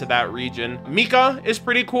we get to that region. Mika is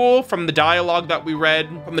pretty cool from the dialogue that we read,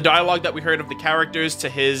 from the dialogue that we heard of the characters to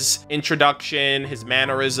his introduction, his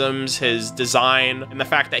mannerisms, his design, and the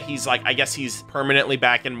fact that he's like, I guess he's permanently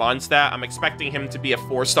back in Mondstadt. I'm expecting him to be a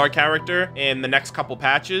 4-star character in the next couple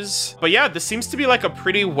patches. But yeah, this seems to be like a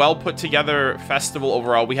pretty well put together festival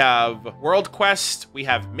overall. We have World Quest, we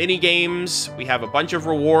have mini games, we have a bunch of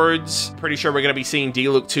rewards. Pretty sure we're gonna be seeing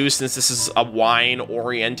D-Luke too, since this is a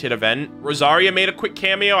wine-oriented event. Rosaria made a quick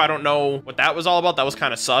cameo. I don't know what that was all about. That was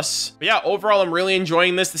kind of sus. But yeah, overall, I'm really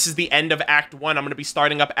enjoying this. This is the end of Act 1. I'm gonna be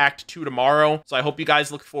starting up Act 2 tomorrow. So I hope you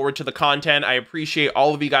guys look forward to the content. I appreciate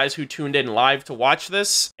all of you guys who tuned in live to watch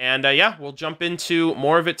this. And yeah, we'll jump into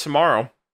more of it tomorrow.